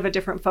is kind of a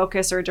different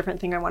focus or a different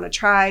thing I want to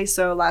try.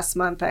 So last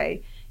month,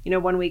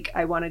 1 week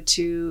I wanted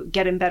to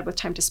get in bed with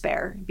time to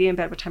spare,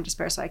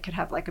 so I could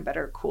have like a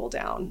better cool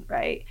down,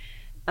 right?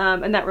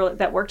 And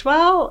that worked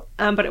well,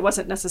 but it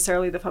wasn't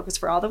necessarily the focus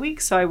for all the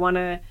weeks. So I want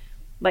to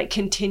like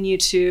continue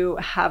to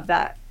have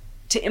that,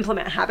 to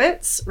implement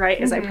habits, right,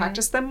 as I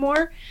practice them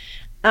more.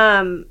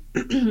 I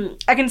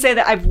can say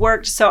that I've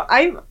worked, so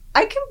I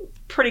can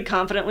pretty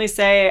confidently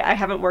say I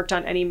haven't worked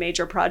on any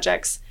major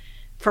projects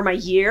for my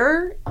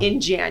year in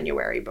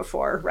January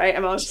before, right?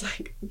 I'm always just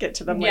like, get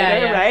to them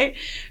later, right?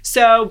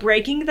 So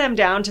breaking them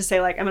down to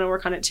say like, I'm going to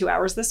work on it 2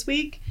 hours this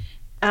week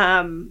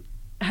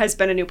has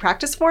been a new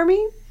practice for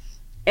me.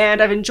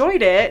 And I've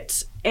enjoyed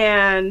it.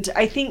 And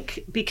I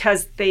think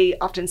because they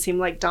often seem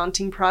like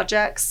daunting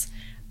projects,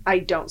 I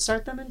don't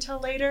start them until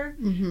later.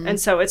 And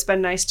so it's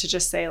been nice to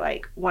just say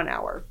like 1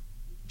 hour.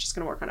 I'm just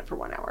going to work on it for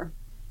 1 hour.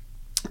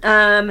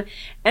 And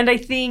I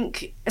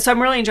think, so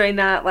I'm really enjoying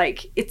that.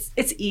 Like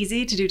it's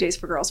easy to do Days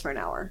for Girls for an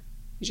hour.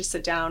 You just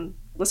sit down,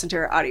 listen to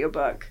your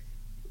audiobook,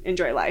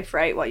 enjoy life,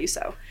 right, while you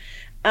sew.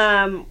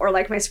 Or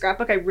like my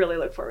scrapbook, I really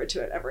look forward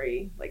to it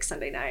every like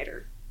Sunday night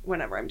or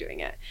whenever I'm doing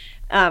it.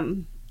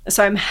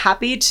 So I'm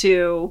happy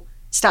to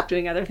stop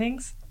doing other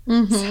things. So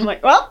I'm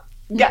like, well,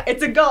 yeah,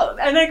 it's a goal.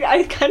 And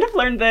I kind of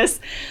learned this.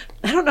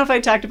 I don't know if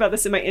I talked about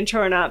this in my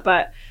intro or not,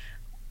 but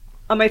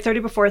on my 30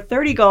 before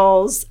 30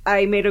 goals,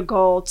 I made a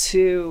goal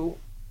to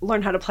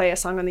learn how to play a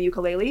song on the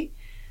ukulele.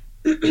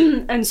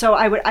 And so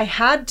I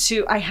had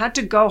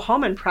to go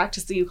home and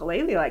practice the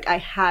ukulele. Like I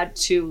had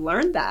to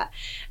learn that.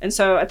 And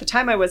so at the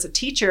time I was a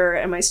teacher,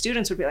 and my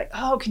students would be like,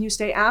 oh, can you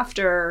stay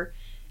after?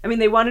 I mean,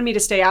 they wanted me to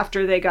stay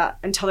after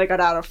until they got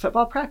out of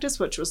football practice,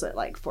 which was at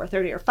like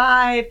 4:30 or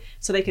 5,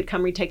 so they could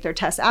come retake their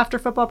tests after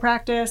football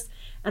practice.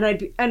 And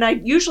I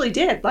usually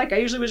did. Like I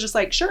usually was just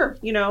like, sure,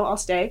 I'll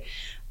stay.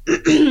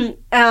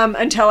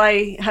 Until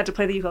I had to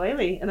play the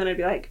ukulele, and then I'd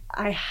be like,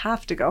 I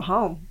have to go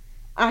home.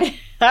 I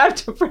have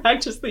to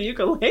practice the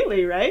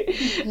ukulele, right?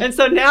 And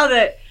so now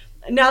that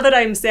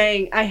I'm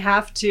saying I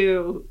have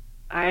to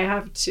I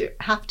have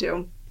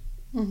to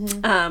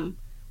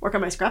work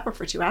on my scrapbook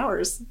for 2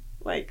 hours.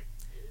 Like,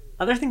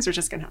 other things are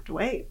just gonna have to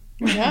wait.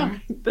 Yeah.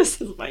 This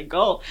is my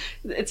goal.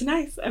 It's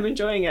nice. I'm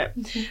enjoying it.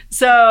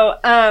 So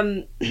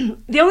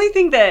the only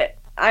thing that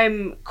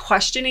I'm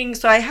questioning,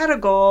 so I had a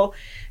goal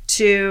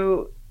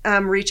to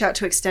reach out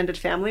to extended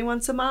family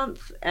once a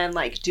month and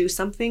like do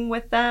something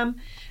with them.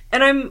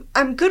 And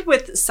I'm good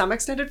with some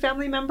extended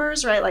family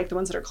members, right? Like the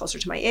ones that are closer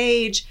to my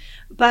age.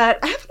 But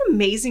I have an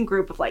amazing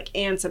group of like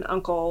aunts and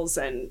uncles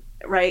and,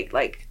 right,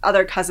 like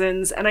other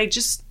cousins. And I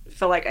just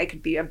feel like I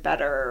could be a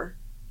better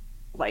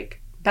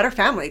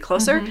family,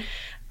 closer.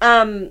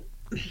 But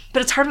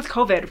it's hard with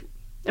COVID.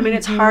 I mean,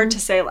 it's hard to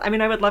say. I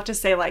mean, I would love to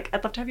say like,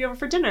 I'd love to have you over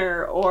for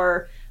dinner,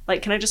 or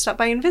like, can I just stop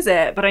by and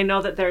visit? But I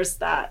know that there's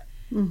that,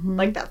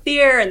 like that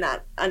fear and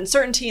that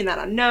uncertainty and that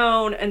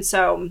unknown. And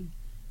so,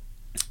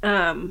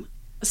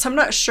 so I'm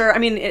not sure. I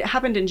mean, it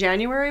happened in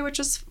January, which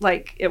is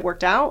like, it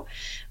worked out,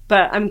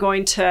 but I'm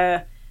going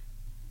to,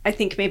 I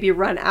think, maybe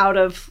run out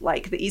of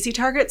like the easy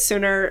targets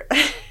sooner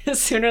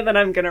than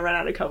I'm going to run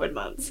out of COVID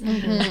months.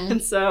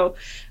 And so,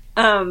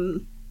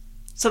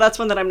 so that's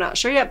one that I'm not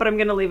sure yet, but I'm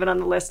going to leave it on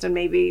the list, and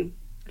maybe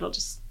it'll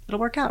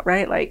work out,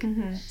 right? Like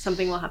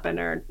something will happen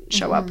or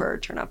show up or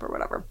turn up or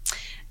whatever.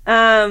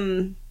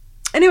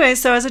 Anyway,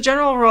 so as a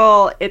general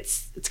rule,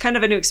 it's kind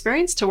of a new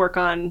experience to work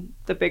on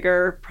the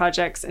bigger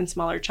projects in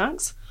smaller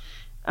chunks.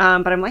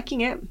 But I'm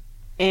liking it.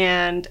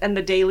 And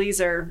the dailies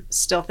are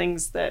still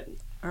things that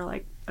are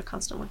like a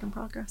constant work in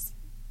progress.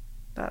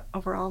 But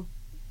overall,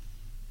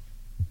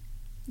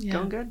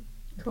 going good.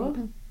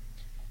 Cool.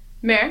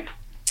 Mare?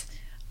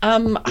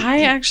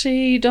 I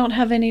actually don't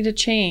have any to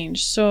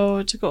change.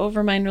 So to go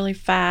over mine really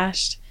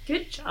fast.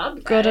 Good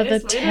job, guys. Go to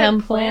the Way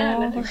temple.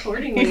 plan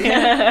accordingly.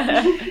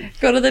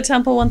 Go to the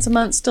temple once a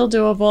month. Still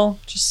doable.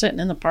 Just sitting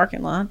in the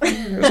parking lot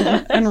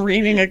and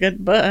reading a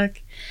good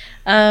book.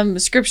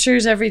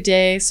 Scriptures every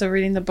day. So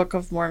reading the Book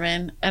of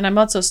Mormon. And I'm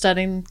also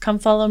studying Come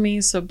Follow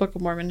Me. So Book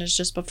of Mormon is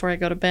just before I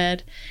go to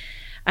bed.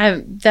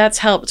 That's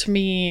helped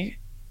me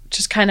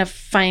just kind of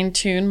fine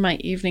tune my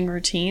evening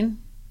routine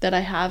that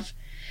I have.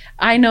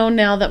 I know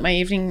now that my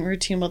evening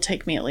routine will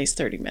take me at least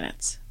 30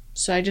 minutes.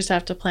 So I just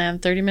have to plan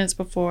 30 minutes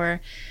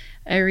before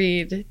I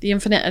read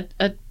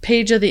a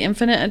page of the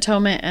Infinite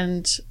Atonement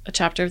and a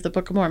chapter of the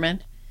Book of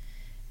Mormon,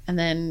 and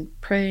then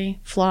pray,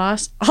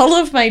 floss. All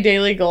of my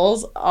daily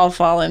goals all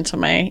fall into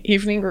my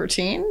evening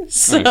routine.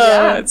 So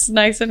it's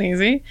nice and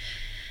easy.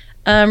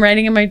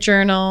 Writing in my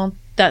journal,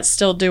 that's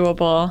still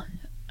doable.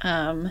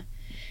 And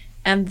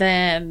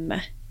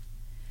then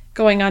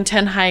going on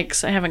 10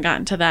 hikes. I haven't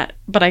gotten to that,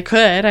 but I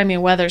could. I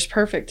mean, weather's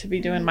perfect to be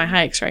doing my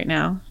hikes right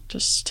now.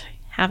 Just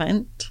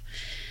haven't.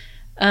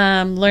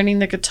 Learning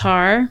the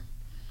guitar,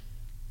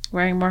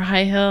 wearing more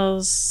high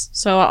heels.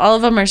 So all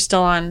of them are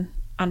still on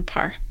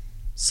par.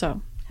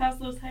 So how's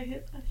those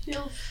high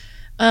heels?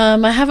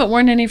 I haven't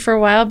worn any for a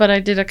while, but I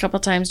did a couple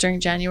times during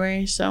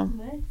January. So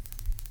Nice.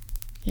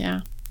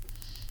 Yeah,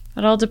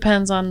 it all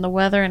depends on the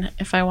weather and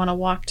if I want to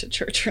walk to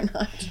church or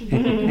not.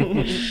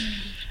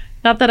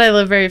 Not that I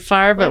live very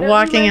far, but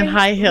walking in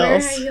high heels. Wear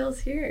high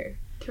heels here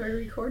to our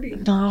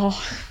recording. No.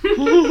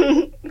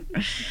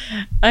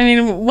 I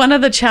mean, one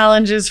of the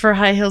challenges for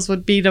high heels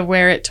would be to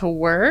wear it to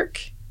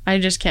work. I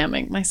just can't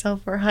make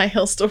myself wear high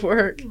heels to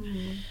work.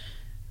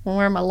 I'll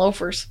wear my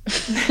loafers.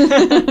 You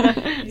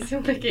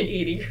sound like an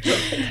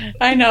 80-year-old.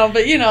 I know,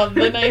 but you know,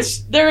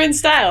 they're in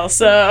style,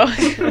 so.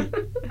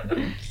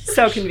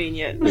 So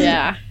convenient.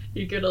 Yeah.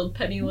 You good old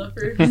penny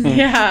loafers.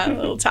 Yeah,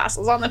 little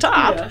tassels on the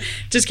top. Yeah.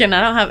 Just kidding, I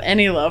don't have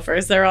any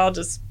loafers. They're all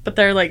but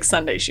they're like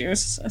Sunday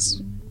shoes.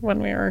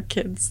 When we were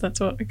kids,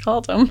 that's what we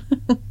called them.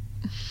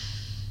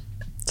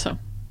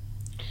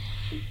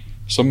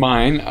 So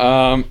mine,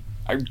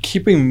 I'm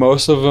keeping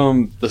most of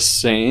them the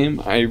same.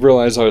 I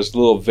realized I was a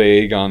little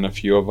vague on a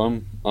few of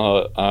them.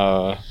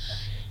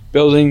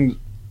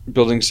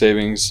 Building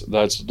savings,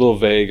 that's a little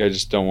vague. I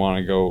just don't want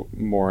to go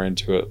more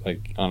into it,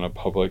 like on a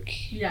public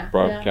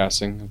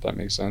broadcasting, if that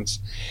makes sense.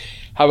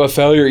 Have a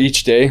failure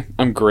each day.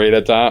 I'm great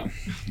at that.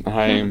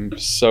 I'm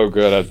so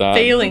good at that.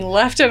 Failing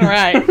left and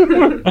right.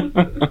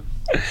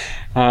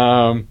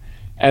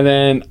 And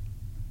then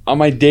on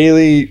my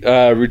daily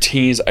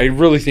routines, I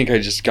really think I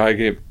just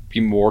gotta be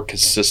more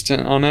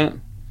consistent on it,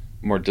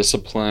 more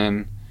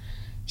discipline.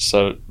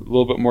 So a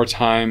little bit more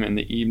time in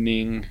the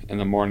evening, in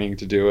the morning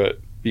to do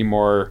it. Be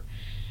more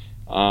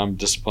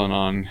discipline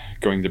on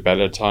going to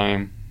bed at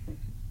time.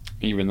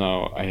 Even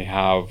though I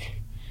have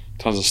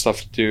tons of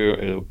stuff to do,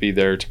 it'll be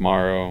there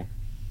tomorrow,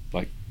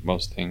 like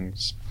most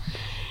things.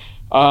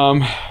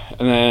 And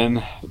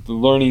then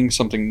learning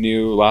something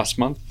new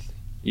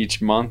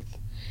each month.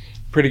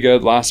 Pretty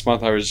good. Last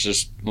month I was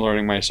just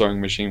learning my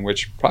sewing machine,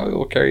 which probably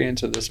will carry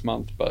into this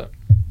month, but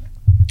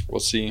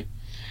we'll see.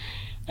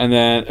 And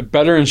then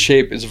better in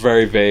shape is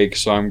very vague,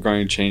 so I'm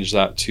going to change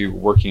that to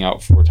working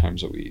out 4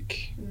 times a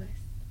week. Nice.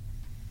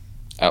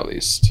 At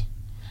least.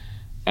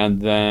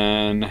 And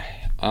then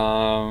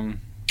other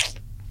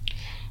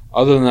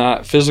than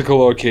that, physical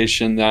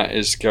location that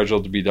is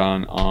scheduled to be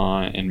done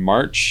in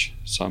March.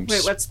 So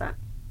Wait, what's that?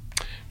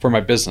 for my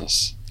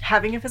business.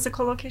 Having a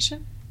physical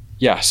location?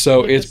 Yeah,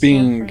 so Like it's a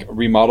being storefront.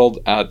 remodeled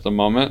at the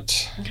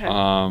moment.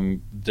 Okay.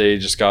 They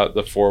just got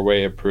the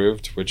 4-way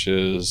approved, which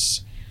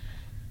is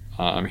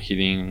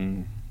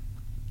heating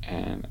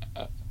and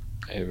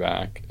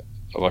HVAC,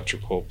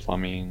 electrical,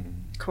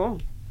 plumbing,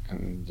 Cool.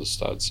 and the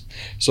studs.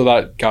 So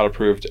that got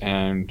approved,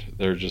 and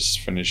they're just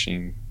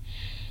finishing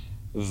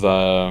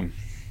the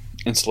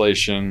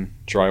installation,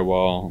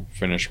 drywall,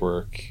 finish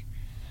work,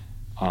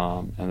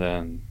 and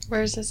then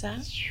Where's this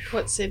at?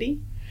 What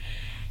city?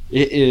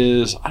 it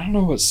is, I don't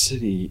know what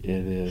city it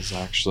is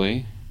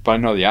actually, but I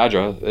know the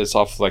address. It's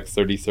off like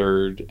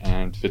 33rd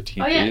and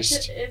 15th Oh yeah, East.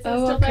 is it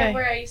Oh, still okay. by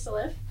where I used to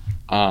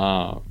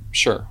live?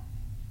 Sure.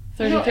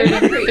 33rd and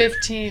Mill Creek.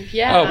 15th.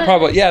 Yeah. Oh,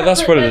 probably. Yeah,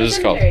 that's what By it the is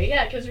called. cemetery,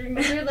 yeah, because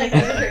remember, like,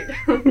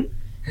 I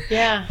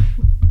Yeah.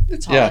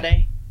 It's Yeah.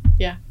 holiday.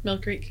 Yeah. Mill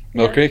Creek.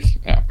 Mill Yeah. Creek?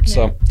 Yeah.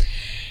 So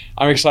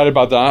I'm excited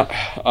about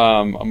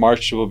that.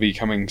 March will be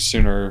coming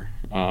sooner,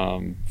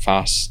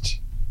 fast,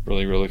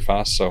 really, really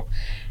fast. So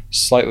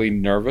slightly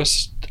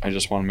nervous. I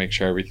just want to make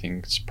sure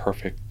everything's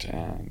perfect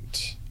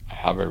and I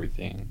have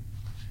everything.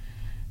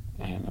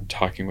 And I'm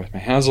talking with my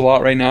hands a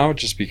lot right now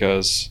just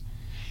because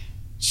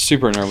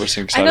super nervous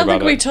and I excited don't about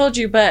think we it. told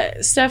you,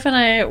 but Steph and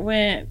I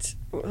went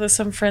with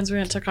some friends. We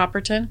went to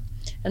Copperton,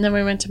 and then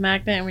we went to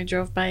Magnet, and we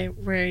drove by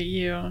where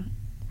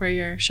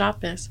your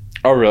shop is.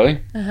 Oh,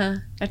 really?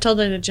 I told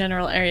her the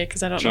general area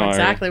because I don't General know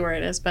area. exactly where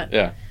it is, but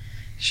Yeah.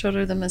 showed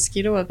her the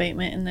mosquito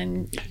abatement, and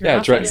then your Yeah,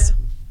 it's right office.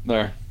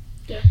 there.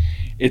 Yeah.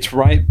 It's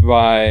right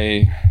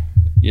by,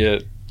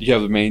 you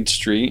have the main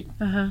street.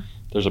 Uh-huh.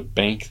 There's a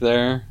bank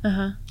there.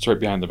 Uh-huh. It's right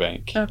behind the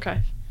bank. Okay.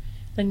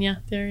 Then yeah,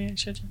 the area I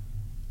showed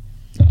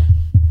you.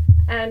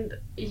 And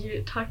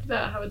you talked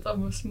about how it's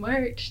almost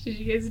March. Did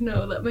you guys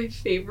know that my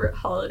favorite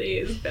holiday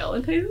is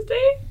Valentine's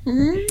Day?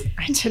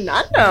 I did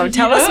not know.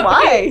 Tell You us know?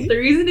 why. Okay, the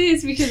reason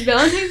is because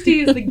Valentine's Day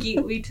is the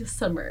gateway to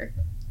summer.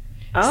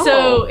 Oh.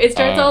 So it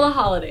starts Oh. all the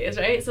holidays,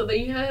 right? So then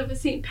you have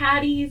St.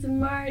 Patty's in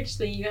March,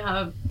 then you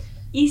have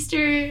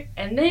Easter,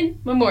 and then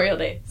Memorial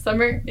Day.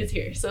 Summer is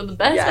here. So the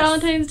best Yes.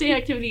 Valentine's Day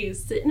activity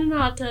is sitting in a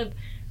hot tub,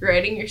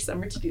 writing your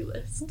summer to-do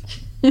list.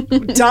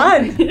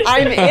 Done.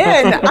 I'm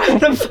in. I'm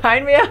gonna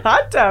find me a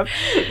hot tub.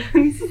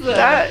 So-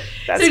 That's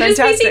so just be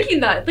fantastic. thinking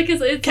that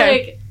because it's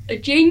Okay.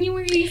 like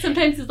January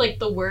sometimes is like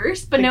the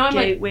worst, but The now I'm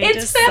like, gateway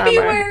it's to summer."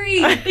 February,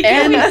 the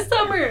And- gateway to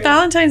summer.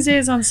 Valentine's Day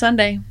is on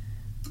Sunday,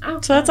 Oh,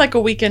 so that's like a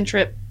weekend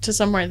trip to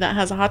somewhere that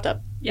has a hot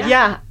tub.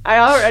 Yeah. I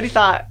already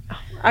thought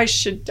I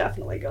should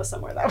definitely go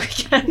somewhere that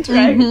weekend,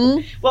 right?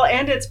 Mhm. Well,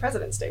 and it's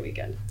President's Day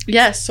weekend.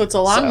 Yes, so it's a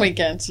long So-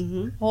 weekend.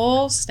 Mm-hmm.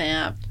 Oh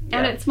snap!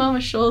 And it's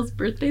Mama Shoal's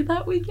birthday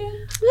that weekend.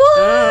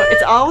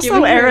 It's also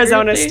Giving her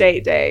Arizona birthday.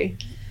 State Day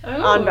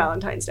Oh. on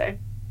Valentine's Day.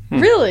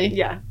 Really?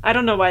 Yeah. I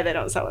don't know why they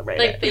don't celebrate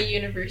Like it. the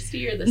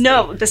university or the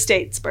No, state? the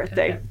state's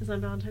birthday Okay. is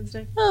on Valentine's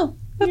Day. Oh,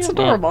 that's Yeah.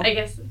 adorable. I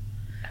guess.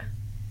 Yeah.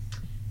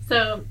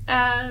 So,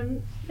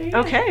 there you go.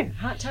 Okay.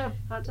 Hot tub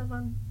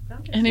on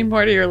Valentine's Any Day.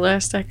 more to your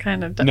list? I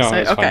kind of No,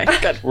 it's okay,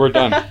 fine. good. We're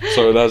done.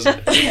 So that's a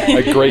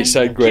great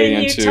segue Can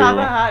you into. top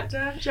a hot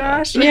tub,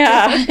 Josh?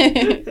 Yeah.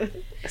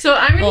 So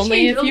I'm going to Only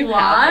change if a you have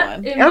lot.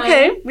 one. In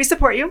Okay, we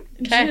support you.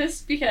 Okay.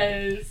 Just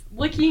because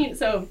looking.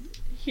 So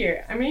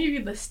here, I'm going to give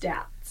you the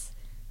stats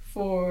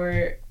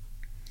for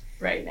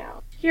right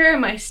now. Here are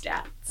my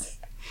stats.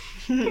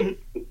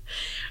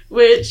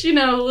 Which, a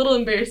little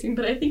embarrassing,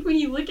 but I think when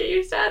you look at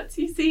your stats,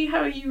 you see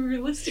how you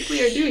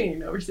realistically are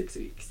doing over 6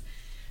 weeks.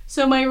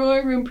 So my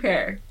roller room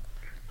prayer,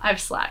 I've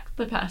slacked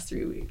the past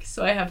 3 weeks,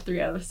 so I have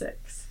 3 out of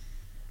 6.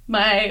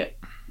 My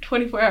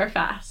 24-hour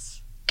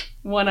fast,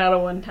 1 out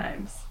of 1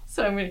 times,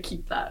 so I'm going to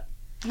keep that.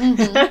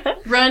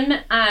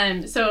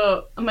 Run,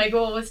 so my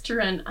goal was to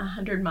run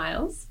 100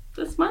 miles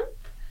this month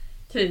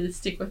to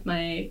stick with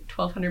my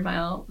 1,200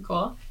 mile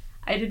goal.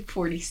 I did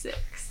 46.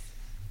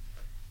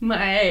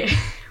 I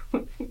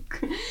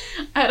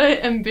had an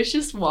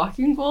ambitious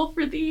walking goal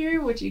for the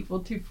year, which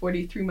equaled to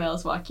 43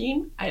 miles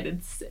walking. I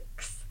did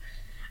 6.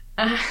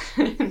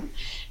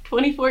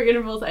 24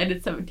 intervals, I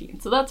did 17.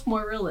 So that's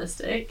more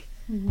realistic.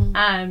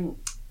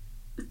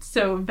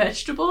 So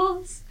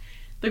vegetables,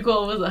 the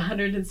goal was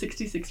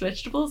 166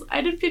 vegetables.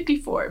 I did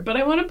 54, but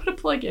I want to put a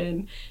plug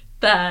in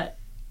that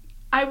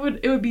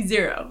it would be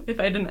 0 if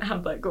I didn't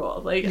have that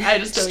goal. Like, I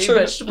just don't eat True.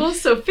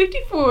 vegetables. So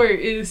 54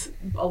 is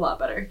a lot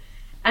better.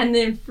 And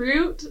then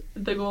fruit,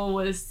 the goal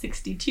was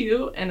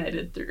 62, and I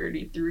did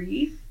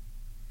 33.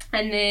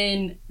 And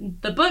then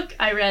the book,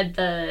 I read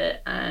the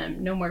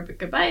No More But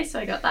Goodbye, so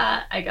I got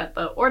that. I got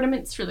the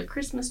ornaments for the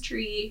Christmas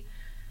tree.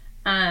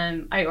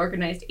 I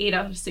organized 8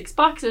 out of 6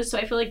 boxes, so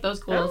I feel like those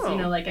goals, Oh.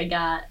 like I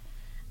got.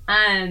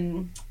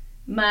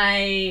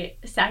 My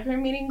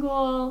sacrament meeting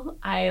goal,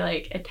 I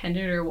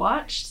attended or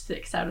watched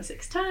 6 out of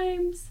 6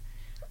 times.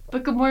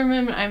 Book of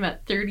Mormon, I'm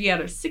at 30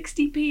 out of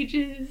 60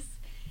 pages.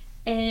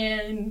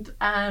 And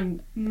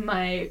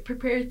my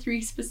prepare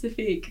 3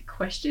 specific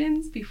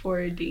questions before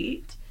a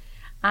date.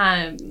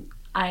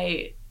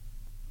 I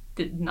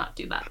did not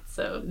do that,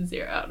 so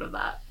 0 out of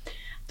that.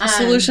 The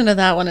solution to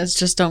that one is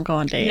just don't go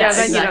on dates. Yeah,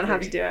 then you exactly. don't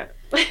have to do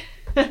it.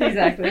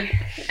 Exactly.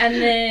 And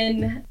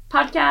then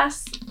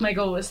podcasts, my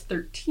goal was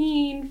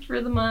 13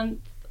 for the month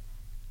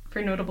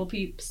for Notable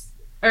Peeps.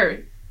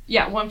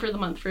 One for the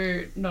month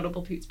for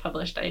Notable Peeps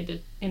published. I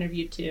did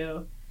interview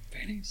 2.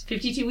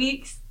 52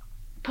 weeks,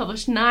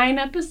 published 9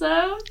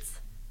 episodes.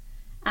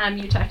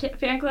 Utah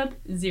Fan Club,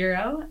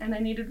 0, and I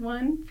needed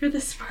 1 for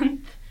this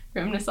month.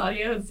 Reminisce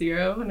Audio,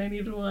 0, and I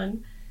needed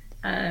 1.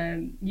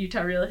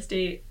 Utah Real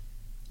Estate,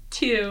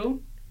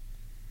 2.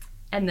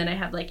 And then I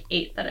have like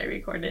 8 that I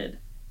recorded.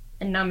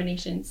 And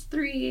nominations,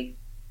 3.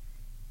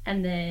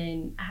 And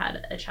then I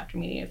had a chapter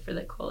meeting for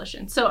the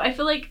coalition. So I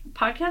feel like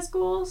podcast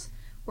goals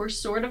we're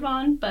sort of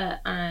on, but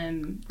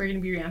we're going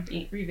to be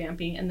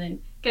revamping. And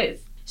then,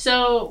 guys,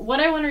 so what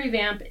I want to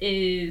revamp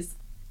is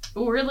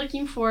we're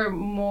looking for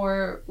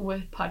more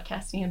with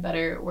podcasting and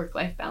better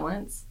work-life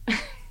balance.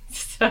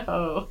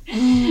 So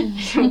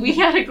we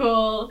had a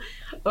goal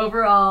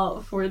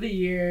overall for the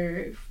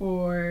year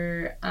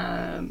for,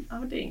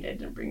 oh dang, I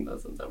didn't bring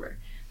those ones over.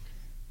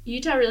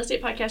 Utah Real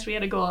Estate Podcast, we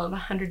had a goal of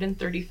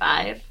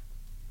 135.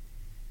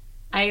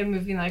 I am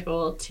moving that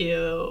goal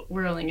to,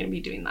 we're only going to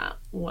be doing that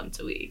once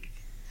a week.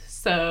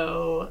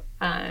 So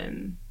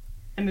I'm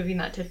moving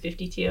that to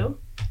 52.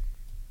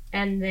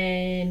 And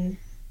then,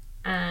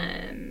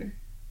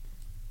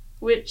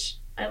 which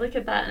I look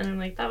at that and I'm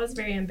like, that was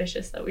very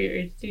ambitious that we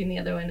were doing the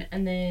other one.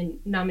 And then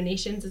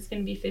nominations is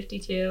going to be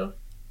 52.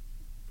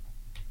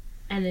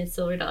 And then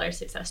Silver Dollar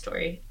Success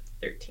Story,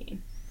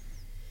 13.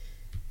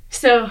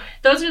 So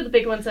those are the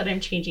big ones that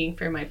I'm changing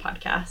for my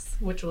podcast,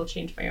 which will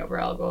change my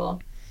overall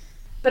goal.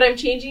 But I'm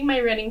changing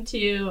my running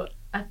to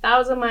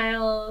 1,000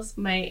 miles,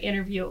 my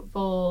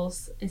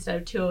interviewables instead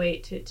of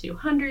 208 to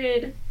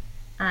 200,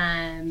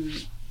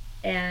 and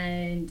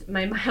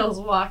my miles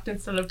walked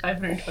instead of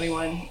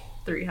 521,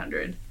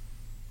 300.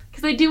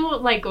 Because I do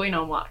like going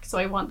on walks, so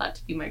I want that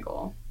to be my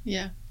goal.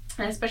 Yeah.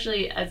 And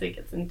especially as it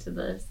gets into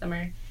the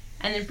summer.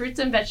 And then fruits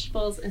and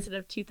vegetables, instead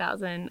of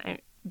 2,000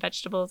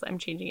 vegetables, I'm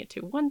changing it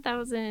to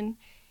 1,000.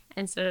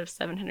 Instead of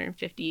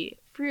 750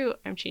 fruit,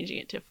 I'm changing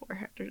it to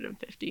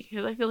 450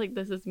 because I feel like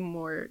this is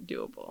more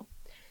doable.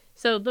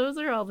 So those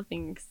are all the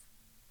things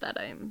that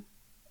I'm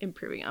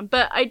improving on.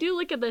 But I do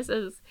look at this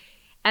as,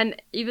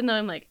 and even though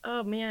I'm like,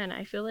 oh man,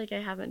 I feel like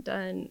I haven't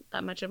done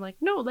that much, I'm like,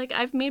 no, like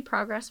I've made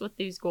progress with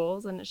these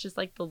goals and it's just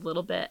like the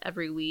little bit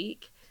every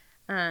week.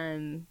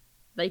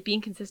 Like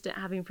being consistent,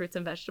 having fruits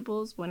and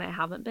vegetables when I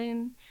haven't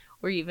been,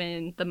 or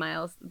even the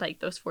miles, like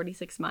those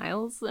 46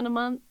 miles in a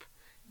month.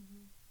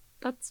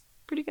 That's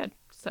pretty good.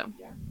 So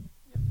yeah.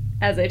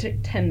 As I took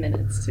 10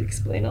 minutes to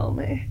explain all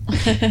my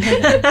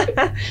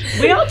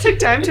we all took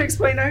time to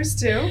explain ours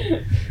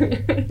too.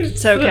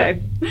 It's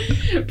okay.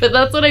 But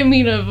that's what I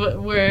mean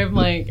of where I'm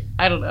like,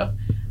 I don't know.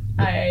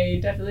 I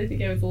definitely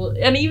think I was a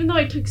little, and even though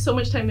I took so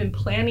much time in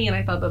planning and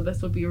I thought that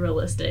this would be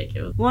realistic,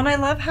 it was. Well, and I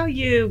love how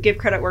you give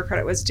credit where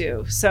credit was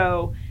due.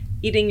 So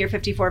eating your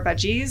 54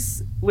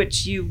 veggies,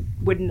 which you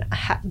would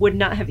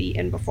not have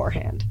eaten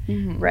beforehand,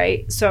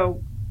 right?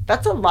 So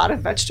that's a lot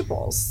of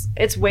vegetables.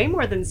 It's way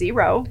more than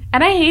 0.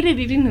 And I hated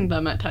eating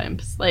them at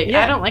times. Like,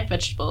 yeah. I don't like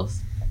vegetables.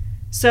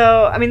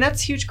 So, I mean,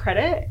 that's huge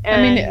credit.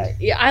 And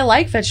I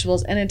like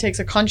vegetables, and it takes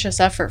a conscious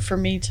effort for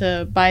me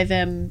to buy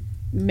them,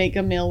 make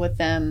a meal with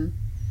them.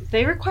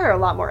 They require a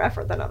lot more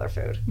effort than other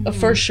food.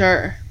 For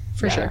sure.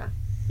 For sure.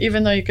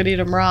 Even though you could eat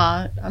them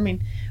raw. I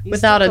mean,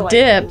 without a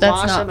dip,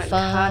 that's not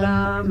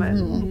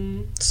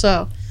fun.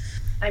 So,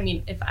 I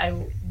mean, if I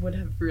would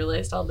have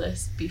realized all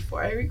this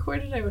before I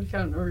recorded, I would have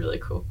found a really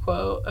cool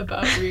quote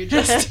about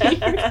readjusting.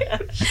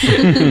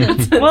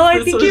 Well,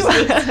 I think you...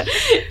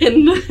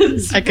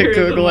 I could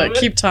Google it.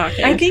 Keep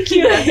talking. I think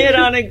you hit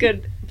on a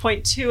good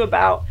point, too,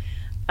 about...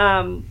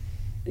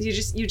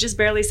 you just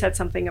barely said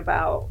something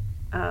about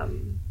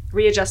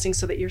readjusting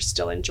so that you're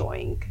still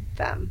enjoying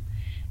them.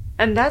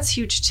 And that's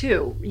huge,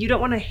 too. You don't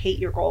want to hate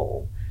your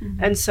goal.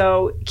 And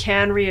so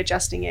can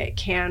readjusting it,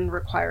 can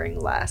requiring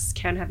less,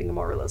 can having a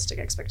more realistic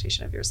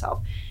expectation of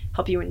yourself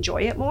help you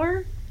enjoy it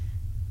more?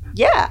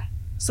 Yeah.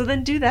 So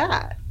then do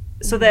that.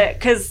 So that,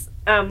 because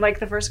like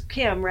the first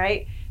Kim,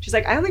 right? She's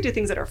like, I only do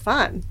things that are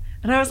fun.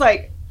 And I was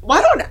like,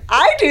 why don't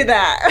I do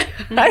that?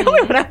 I only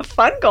want to have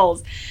fun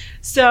goals.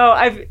 So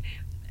I'm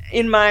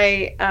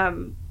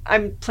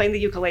playing the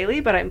ukulele,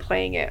 but I'm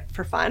playing it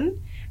for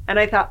fun. And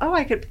I thought,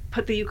 I could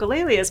put the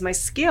ukulele as my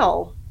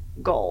skill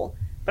goal.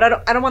 But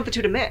I don't want the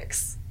two to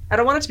mix. I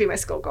don't want it to be my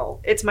skill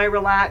goal. It's my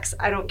relax.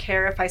 I don't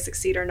care if I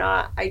succeed or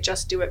not. I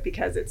just do it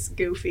because it's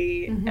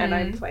goofy and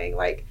I'm playing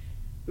like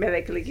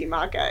Mele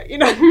Kalikimaka,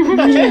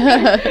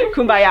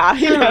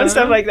 Kumbaya,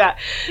 stuff like that.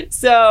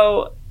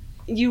 So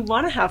you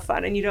want to have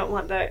fun and you don't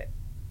want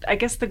I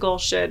guess the goal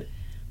should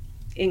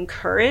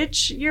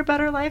encourage your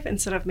better life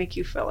instead of make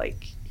you feel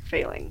like you're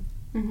failing.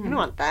 I don't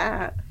want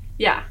that.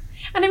 Yeah.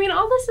 And I mean,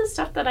 all this is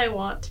stuff that I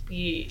want to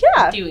be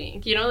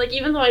doing, like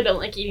even though I don't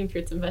like eating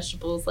fruits and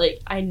vegetables,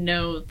 like I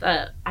know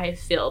that I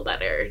feel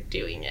better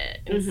doing it.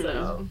 And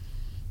so.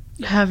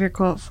 I have your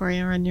quote for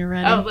you when you're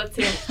ready. Oh, let's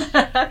hear it.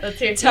 Let's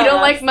hear it. You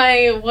don't like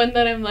my one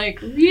that I'm like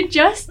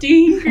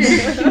readjusting?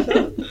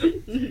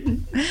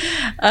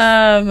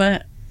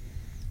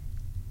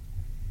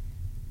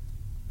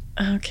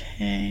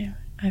 Okay.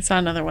 I saw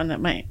another one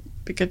that might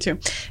be good too.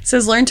 It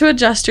says, learn to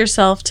adjust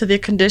yourself to the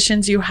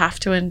conditions you have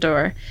to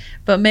endure,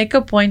 but make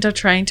a point of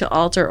trying to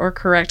alter or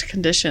correct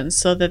conditions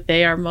so that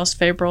they are most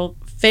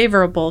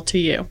favorable to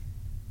you.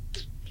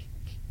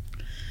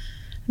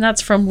 And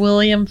that's from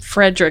William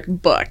Frederick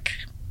Book.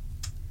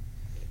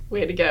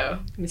 Way to go,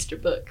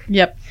 Mr. Book.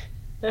 Yep.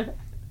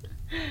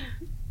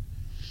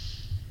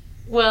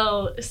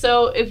 Well,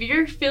 so if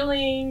you're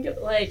feeling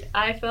like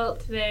I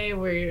felt today,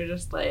 where you're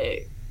just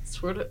like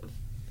sort of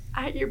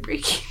at your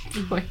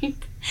breaking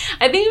point,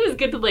 I think it was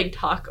good to like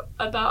talk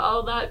about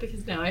all that,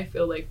 because now I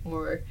feel like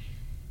more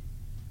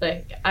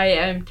like I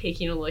am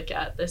taking a look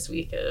at this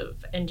week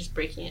and just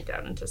breaking it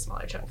down into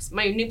smaller chunks.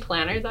 My new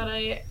planner that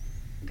I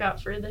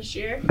got for this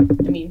year,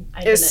 I mean,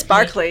 It's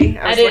sparkly.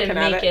 I didn't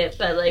make it,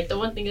 but like the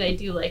one thing that I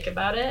do like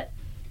about it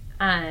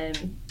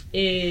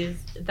is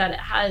that it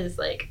has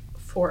like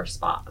 4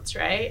 spots,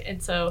 right?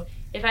 And so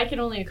if I can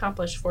only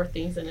accomplish 4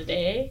 things in a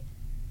day,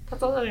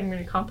 that's all that I'm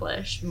going to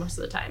accomplish most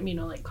of the time. You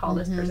know, like call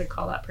this person,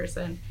 call that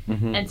person.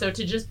 Mm-hmm. And so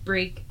to just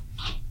break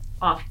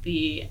off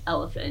the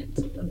elephant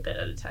a bit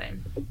at a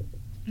time.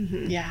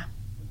 Mm-hmm. Yeah.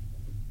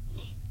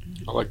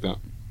 I like that.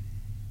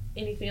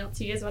 Anything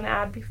else you guys want to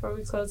add before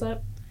we close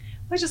up?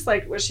 I just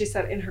like what she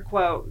said in her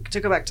quote,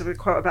 to go back to the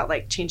quote about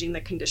like changing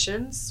the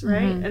conditions,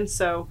 right? Mhm. And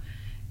so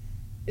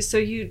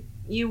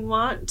you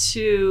want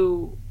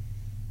to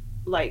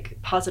like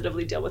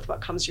positively deal with what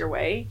comes your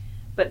way,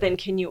 but then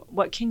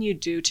what can you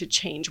do to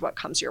change what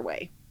comes your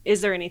way?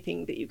 Is there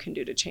anything that you can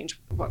do to change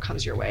what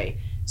comes your way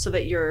so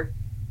that you're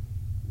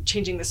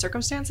changing the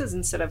circumstances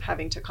instead of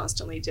having to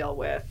constantly deal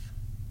with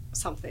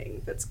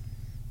something that's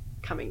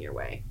coming your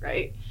way,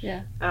 right?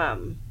 Yeah.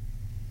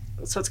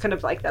 So it's kind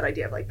of like that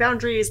idea of like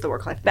boundaries, the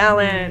work-life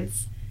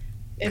balance.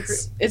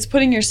 It's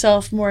putting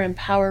yourself more in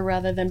power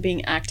rather than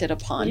being acted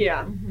upon.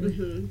 Yeah. Mm-hmm.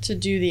 Mm-hmm. To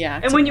do the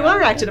act. And when you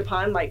are acted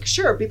upon, like,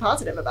 sure, be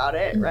positive about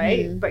it,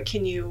 right? Mhm. But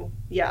can you,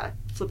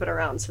 flip it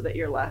around so that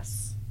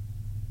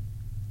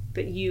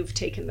that you've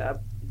taken the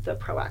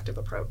proactive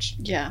approach.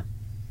 Yeah.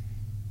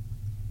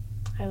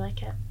 I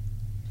like it.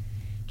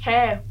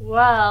 Okay,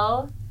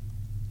 well,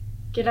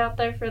 get out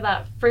there for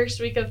that first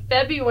week of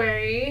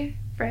February.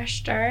 Fresh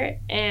start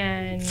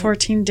and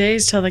 14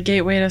 days till the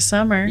gateway to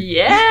summer.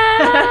 yeah.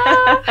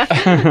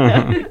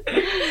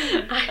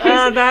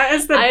 That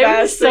is the I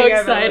best was so thing I've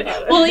excited. ever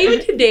thought of. Well,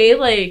 even today,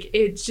 like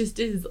it just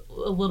is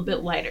a little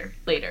bit later,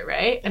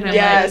 right? And I'm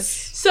like,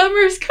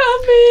 summer's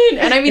coming.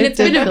 And I mean, It it's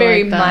been did a feel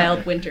very like that.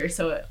 mild winter,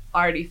 so it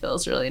already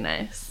feels really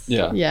nice.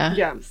 Yeah. Yeah.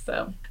 Yeah.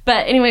 So,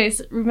 but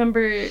anyways,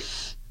 remember,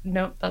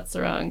 nope, that's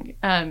the wrong.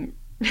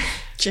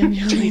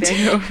 Genuinely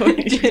do.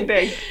 Dream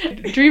big.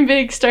 Dream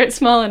big, start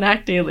small, and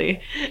act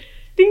daily.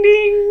 Ding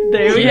ding.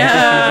 There we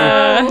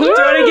Yeah. go. Do you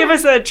want to give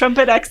us a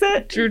trumpet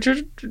exit?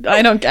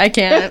 I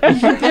can't.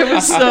 It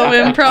was so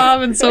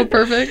improv and so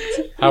perfect.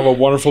 Have a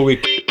wonderful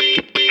week.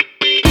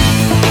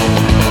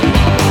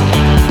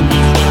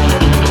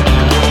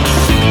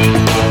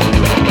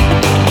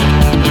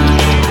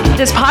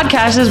 This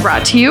podcast is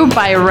brought to you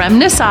by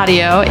Remnus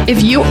Audio.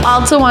 If you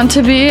also want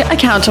to be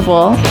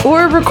accountable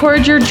or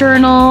record your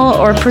journal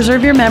or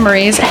preserve your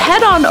memories,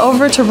 head on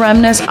over to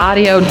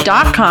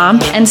remnusaudio.com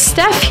and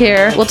Steph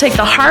here will take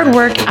the hard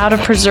work out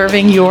of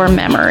preserving your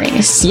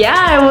memories. Yeah,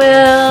 I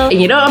will.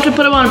 And you don't have to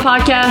put them on a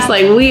podcast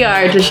like we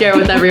are to share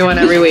with everyone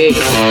every week.